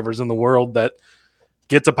 best drivers in the world that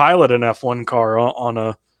get to pilot an F1 car on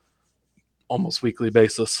a almost weekly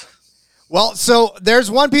basis. Well, so there's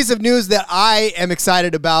one piece of news that I am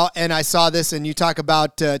excited about, and I saw this, and you talk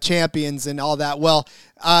about champions and all that. Well,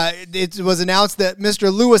 it was announced that Sir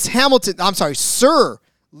Lewis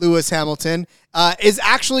Hamilton, is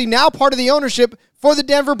actually now part of the ownership for the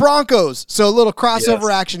Denver Broncos. So a little crossover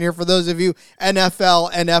action here for those of you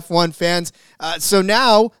NFL and F1 fans. So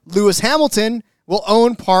now Lewis Hamilton will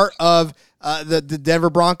own part of the Denver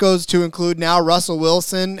Broncos, to include now Russell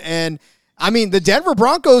Wilson. And I mean, the Denver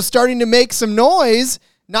Broncos starting to make some noise,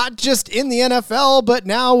 not just in the NFL, but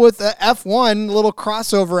now with F1, a little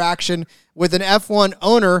crossover action with an F1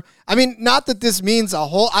 owner. I mean, not that this means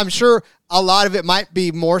I'm sure a lot of it might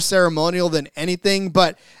be more ceremonial than anything,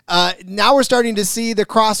 but now we're starting to see the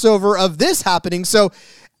crossover of this happening. So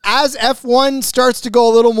as F1 starts to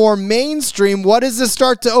go a little more mainstream, what does this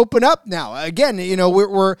start to open up now? Again,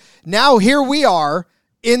 we're now here we are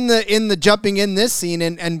in the jumping in this scene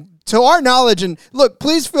and to our knowledge, and look,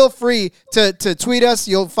 please feel free to tweet us.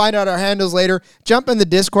 You'll find out our handles later. Jump in the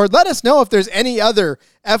Discord. Let us know if there's any other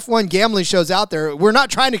F1 gambling shows out there. We're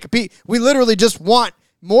not trying to compete. We literally just want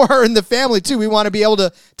more in the family too. We want to be able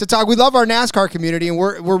to talk. We love our NASCAR community, and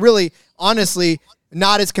we're really honestly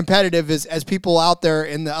not as competitive as people out there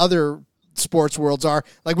in the other sports worlds are.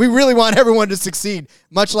 Like, we really want everyone to succeed,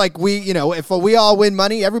 much like if we all win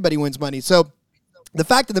money, everybody wins money. So the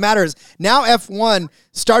fact of the matter is now F1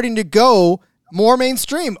 starting to go more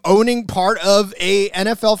mainstream, owning part of a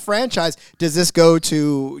NFL franchise. Does this go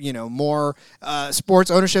to, more sports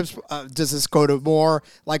ownerships? Does this go to more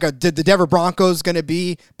did the Denver Broncos going to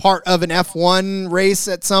be part of an F1 race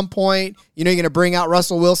at some point? You're going to bring out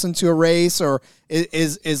Russell Wilson to a race, or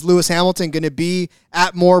is Lewis Hamilton going to be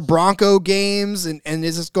at more Bronco games? And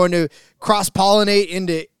is this going to cross-pollinate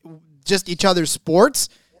into just each other's sports?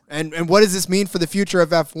 And what does this mean for the future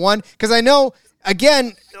of F1? Because I know,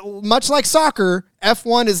 again, much like soccer,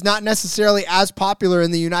 F1 is not necessarily as popular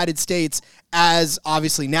in the United States as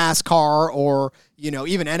obviously NASCAR or,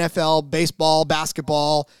 even NFL, baseball,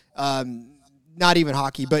 basketball, not even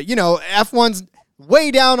hockey. But, F1's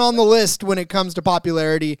way down on the list when it comes to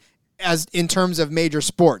popularity as in terms of major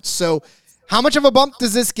sports. So how much of a bump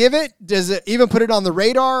does this give it? Does it even put it on the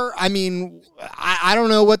radar? I mean, I don't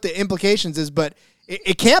know what the implications is, but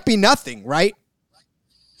it can't be nothing, right?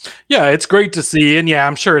 Yeah, it's great to see. And yeah,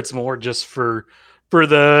 I'm sure it's more just for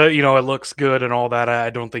the, it looks good and all that. I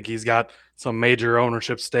don't think he's got some major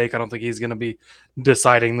ownership stake. I don't think he's going to be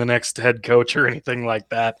deciding the next head coach or anything like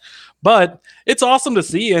that. But it's awesome to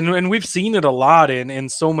see. And we've seen it a lot in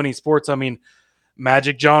so many sports. I mean,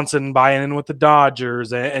 Magic Johnson buying in with the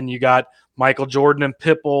Dodgers, and you got Michael Jordan and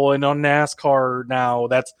Pitbull and on NASCAR now.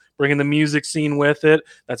 That's bringing the music scene with it.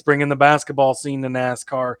 That's bringing the basketball scene to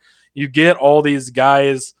NASCAR. You get all these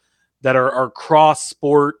guys that are cross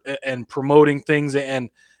sport and promoting things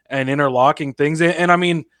and interlocking things. And I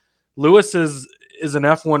mean, Lewis is an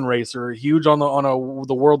F1 racer, huge on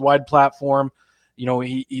the worldwide platform.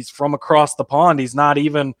 He's from across the pond. He's not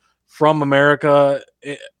even from America,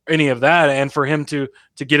 any of that. And for him to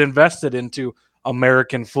get invested into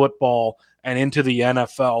American football and into the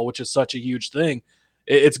NFL, which is such a huge thing,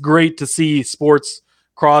 it's great to see sports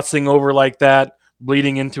crossing over like that,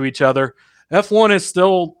 bleeding into each other. F1 is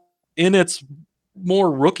still in its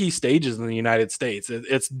more rookie stages in the United States.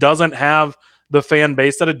 It doesn't have the fan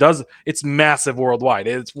base that it does. It's massive worldwide.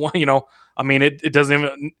 It's it doesn't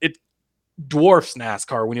even, it dwarfs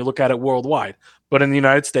NASCAR when you look at it worldwide. But in the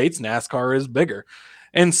United States, NASCAR is bigger.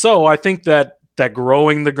 And so I think that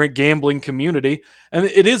growing the gambling community, and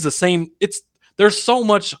it is the same, there's so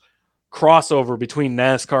much crossover between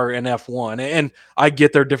NASCAR and F1. And I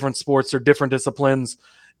get they're different sports, they're different disciplines,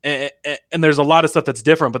 and there's a lot of stuff that's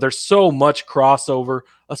different, but there's so much crossover,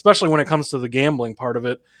 especially when it comes to the gambling part of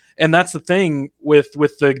it. And that's the thing with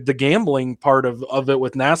the gambling part of it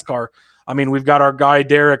with NASCAR. I mean, we've got our guy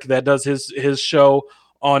Derek that does his show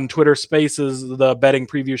on Twitter Spaces, the betting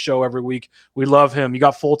preview show every week. We love him. You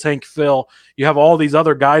got Full Tank Phil. You have all these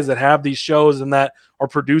other guys that have these shows and that are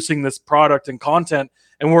producing this product and content.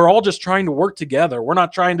 And we're all just trying to work together. We're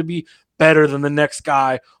not trying to be better than the next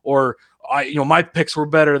guy, or my picks were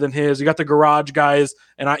better than his. You got the garage guys,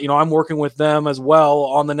 and I'm working with them as well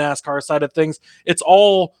on the NASCAR side of things. It's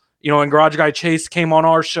all, and Garage Guy Chase came on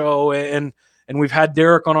our show, and we've had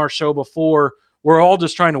Derek on our show before. We're all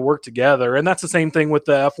just trying to work together. And that's the same thing with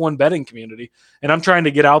the F1 betting community. And I'm trying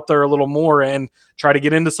to get out there a little more and try to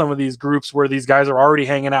get into some of these groups where these guys are already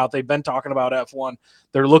hanging out. They've been talking about F1.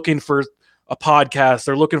 They're looking for a podcast.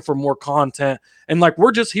 They're looking for more content. And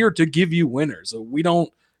we're just here to give you winners. We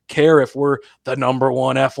don't care if we're the number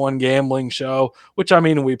one F1 gambling show, which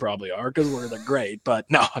we probably are because we're the great, but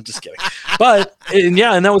no, I'm just kidding. But and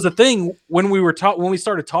that was the thing when we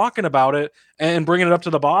started talking about it and bringing it up to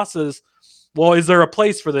the bosses. Well, is there a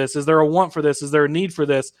place for this? Is there a want for this? Is there a need for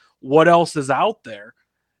this? What else is out there?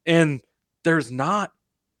 And there's not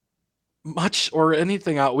much or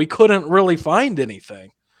anything out. We couldn't really find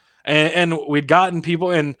anything. And we'd gotten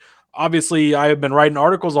people, and obviously I have been writing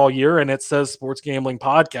articles all year, and it says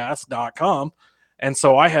sportsgamblingpodcast.com. And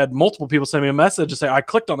so I had multiple people send me a message and say, I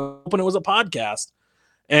clicked on it, and it was a podcast.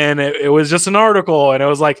 And it was just an article. And it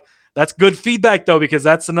was like, that's good feedback, though, because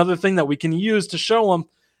that's another thing that we can use to show them,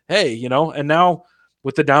 hey, and now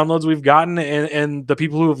with the downloads we've gotten and the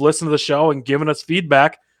people who have listened to the show and given us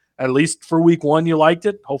feedback, at least for week 1, you liked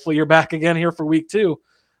it. Hopefully you're back again here for week 2.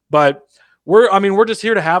 But we're just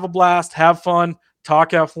here to have a blast, have fun, talk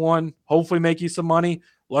F1, hopefully make you some money.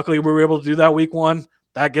 Luckily, we were able to do that week 1.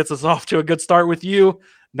 That gets us off to a good start with you,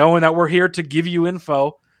 knowing that we're here to give you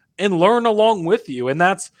info and learn along with you. And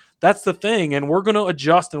that's that's the thing. And we're going to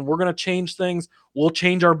adjust and we're going to change things. We'll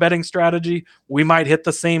change our betting strategy. We might hit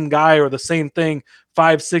the same guy or the same thing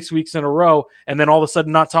 5-6 weeks in a row, and then all of a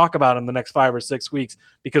sudden not talk about him the next 5 or 6 weeks,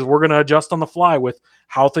 because we're going to adjust on the fly with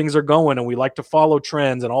how things are going. And we like to follow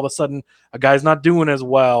trends, and all of a sudden a guy's not doing as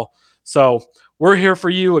well. So we're here for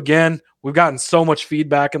you again. We've gotten so much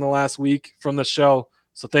feedback in the last week from the show.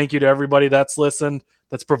 So thank you to everybody that's listened,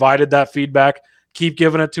 that's provided that feedback. Keep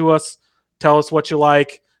giving it to us. Tell us what you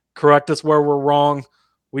like. Correct us where we're wrong.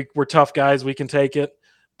 We're tough guys. We can take it.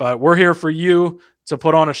 But we're here for you to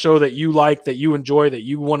put on a show that you like, that you enjoy, that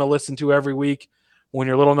you want to listen to every week. When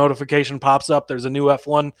your little notification pops up, there's a new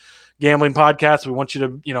F1 gambling podcast. We want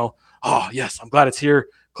you to, oh, yes, I'm glad it's here.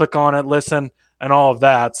 Click on it, listen, and all of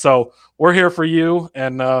that. So we're here for you.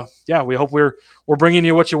 And, we hope we're bringing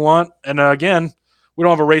you what you want. And, again, we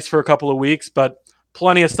don't have a race for a couple of weeks, but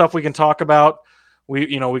plenty of stuff we can talk about. We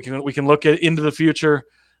can look into the future,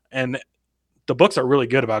 and the books are really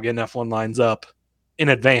good about getting F1 lines up in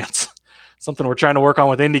advance. Something we're trying to work on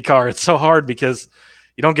with IndyCar. It's so hard because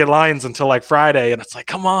you don't get lines until like Friday, and it's like,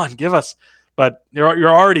 come on, give us. But you're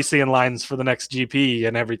already seeing lines for the next GP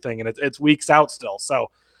and everything, and it's weeks out still. So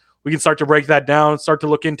we can start to break that down, start to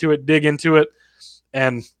look into it, dig into it,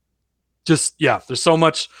 and just there's so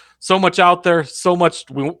much out there, so much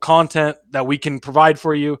content that we can provide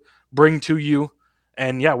for you, bring to you.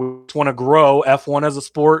 And we just want to grow F1 as a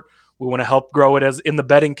sport. We want to help grow it as in the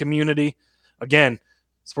betting community. Again,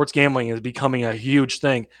 sports gambling is becoming a huge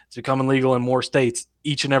thing. It's becoming legal in more states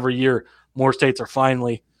each and every year. More states are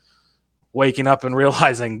finally waking up and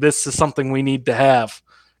realizing this is something we need to have.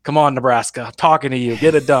 Come on, Nebraska. I'm talking to you.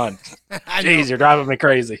 Get it done. Jeez, you're driving me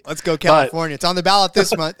crazy. Let's go, California. It's on the ballot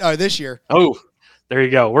this month or this year. Oh, there you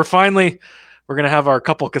go. We're going to have our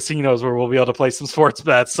couple casinos where we'll be able to play some sports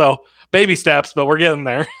bets. So baby steps, but we're getting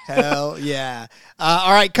there. Hell yeah.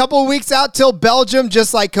 All right, couple of weeks out till Belgium.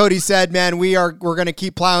 Just like Cody said, man, we're going to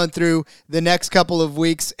keep plowing through the next couple of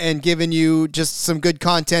weeks and giving you just some good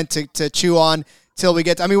content to chew on till we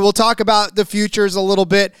get to, we'll talk about the futures a little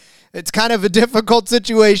bit. It's kind of a difficult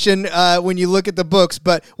situation when you look at the books,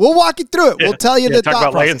 but we'll walk you through it. We'll tell you the talk thought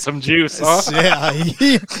about process. laying some juice. Huh? Yeah,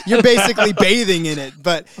 you're basically bathing in it.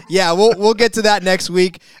 But we'll get to that next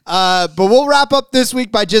week. But we'll wrap up this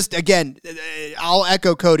week by just, again, I'll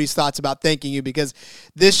echo Cody's thoughts about thanking you, because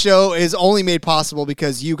this show is only made possible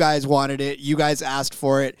because you guys wanted it. You guys asked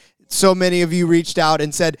for it. So many of you reached out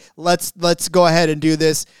and said, let's go ahead and do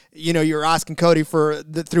this. You're asking Cody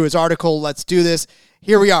through his article, let's do this.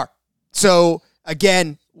 Here we are. So,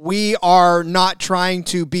 again, we are not trying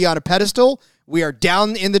to be on a pedestal. We are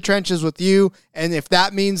down in the trenches with you, and if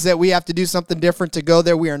that means that we have to do something different to go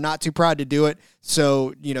there, we are not too proud to do it.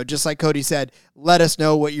 So, just like Cody said, let us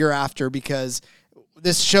know what you're after, because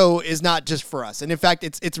this show is not just for us. And, in fact,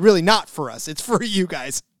 it's really not for us. It's for you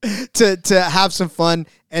guys to have some fun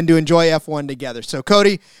and to enjoy F1 together. So,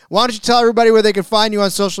 Cody, why don't you tell everybody where they can find you on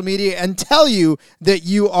social media and tell you that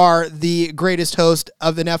you are the greatest host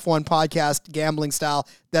of an F1 podcast, gambling style,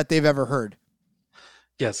 that they've ever heard.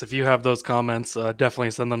 Yes, if you have those comments, definitely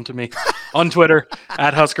send them to me on Twitter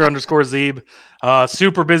at Husker_Zeeb.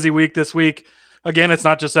 Super busy week this week. Again, it's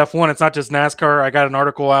not just F1. It's not just NASCAR. I got an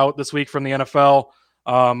article out this week from the NFL.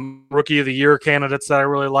 Rookie of the Year candidates that I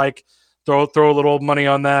really like. Throw a little money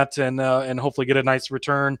on that and hopefully get a nice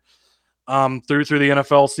return through the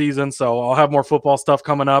NFL season. So I'll have more football stuff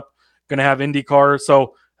coming up. Going to have IndyCar.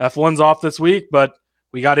 So F1's off this week, but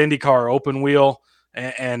we got IndyCar open wheel.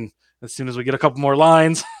 And as soon as we get a couple more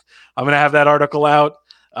lines, I'm going to have that article out.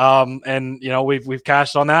 We've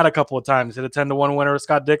cashed on that a couple of times. Hit a 10-1 winner with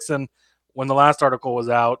Scott Dixon when the last article was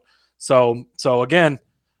out. So again,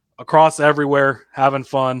 across everywhere, having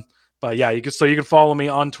fun. But yeah, you can follow me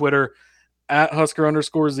on Twitter at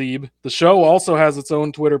Husker_Zeeb. The show also has its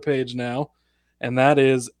own Twitter page now, and that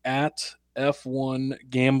is at F1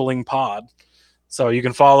 Gambling Pod. So you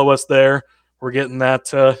can follow us there. We're getting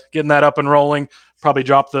that up and rolling. Probably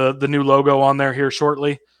drop the new logo on there here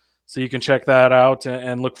shortly, so you can check that out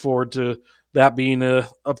and look forward to that being a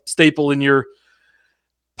staple in your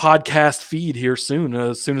podcast feed here soon.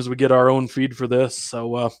 As soon as we get our own feed for this,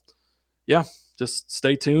 so just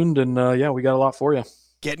stay tuned, and we got a lot for you.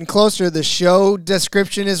 Getting closer. The show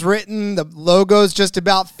description is written. The logo's just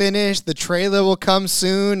about finished. The trailer will come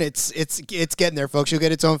soon. It's getting there, folks. You'll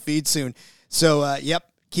get its own feed soon. So,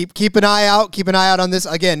 keep an eye out. Keep an eye out on this.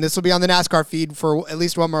 Again, this will be on the NASCAR feed for at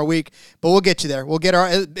least one more week, but we'll get you there. We'll get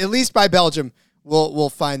at least by Belgium. We'll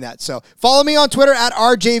find that. So follow me on Twitter at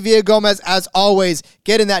RJ Villagomez. As always,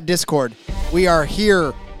 get in that Discord. We are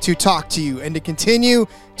here to talk to you and to continue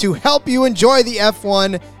to help you enjoy the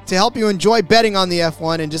F1, to help you enjoy betting on the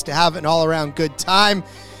F1, and just to have an all-around good time.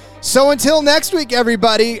 So until next week,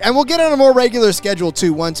 everybody, and we'll get on a more regular schedule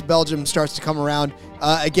too once Belgium starts to come around.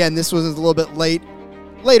 Again, this was a little bit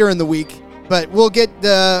later in the week, but we'll get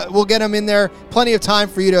them in there. Plenty of time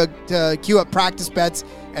for you to queue up practice bets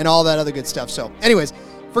and all that other good stuff. So anyways,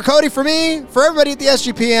 for Cody, for me, for everybody at the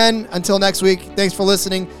SGPN, until next week, thanks for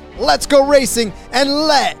listening. Let's go racing and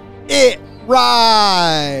let it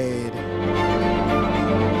ride.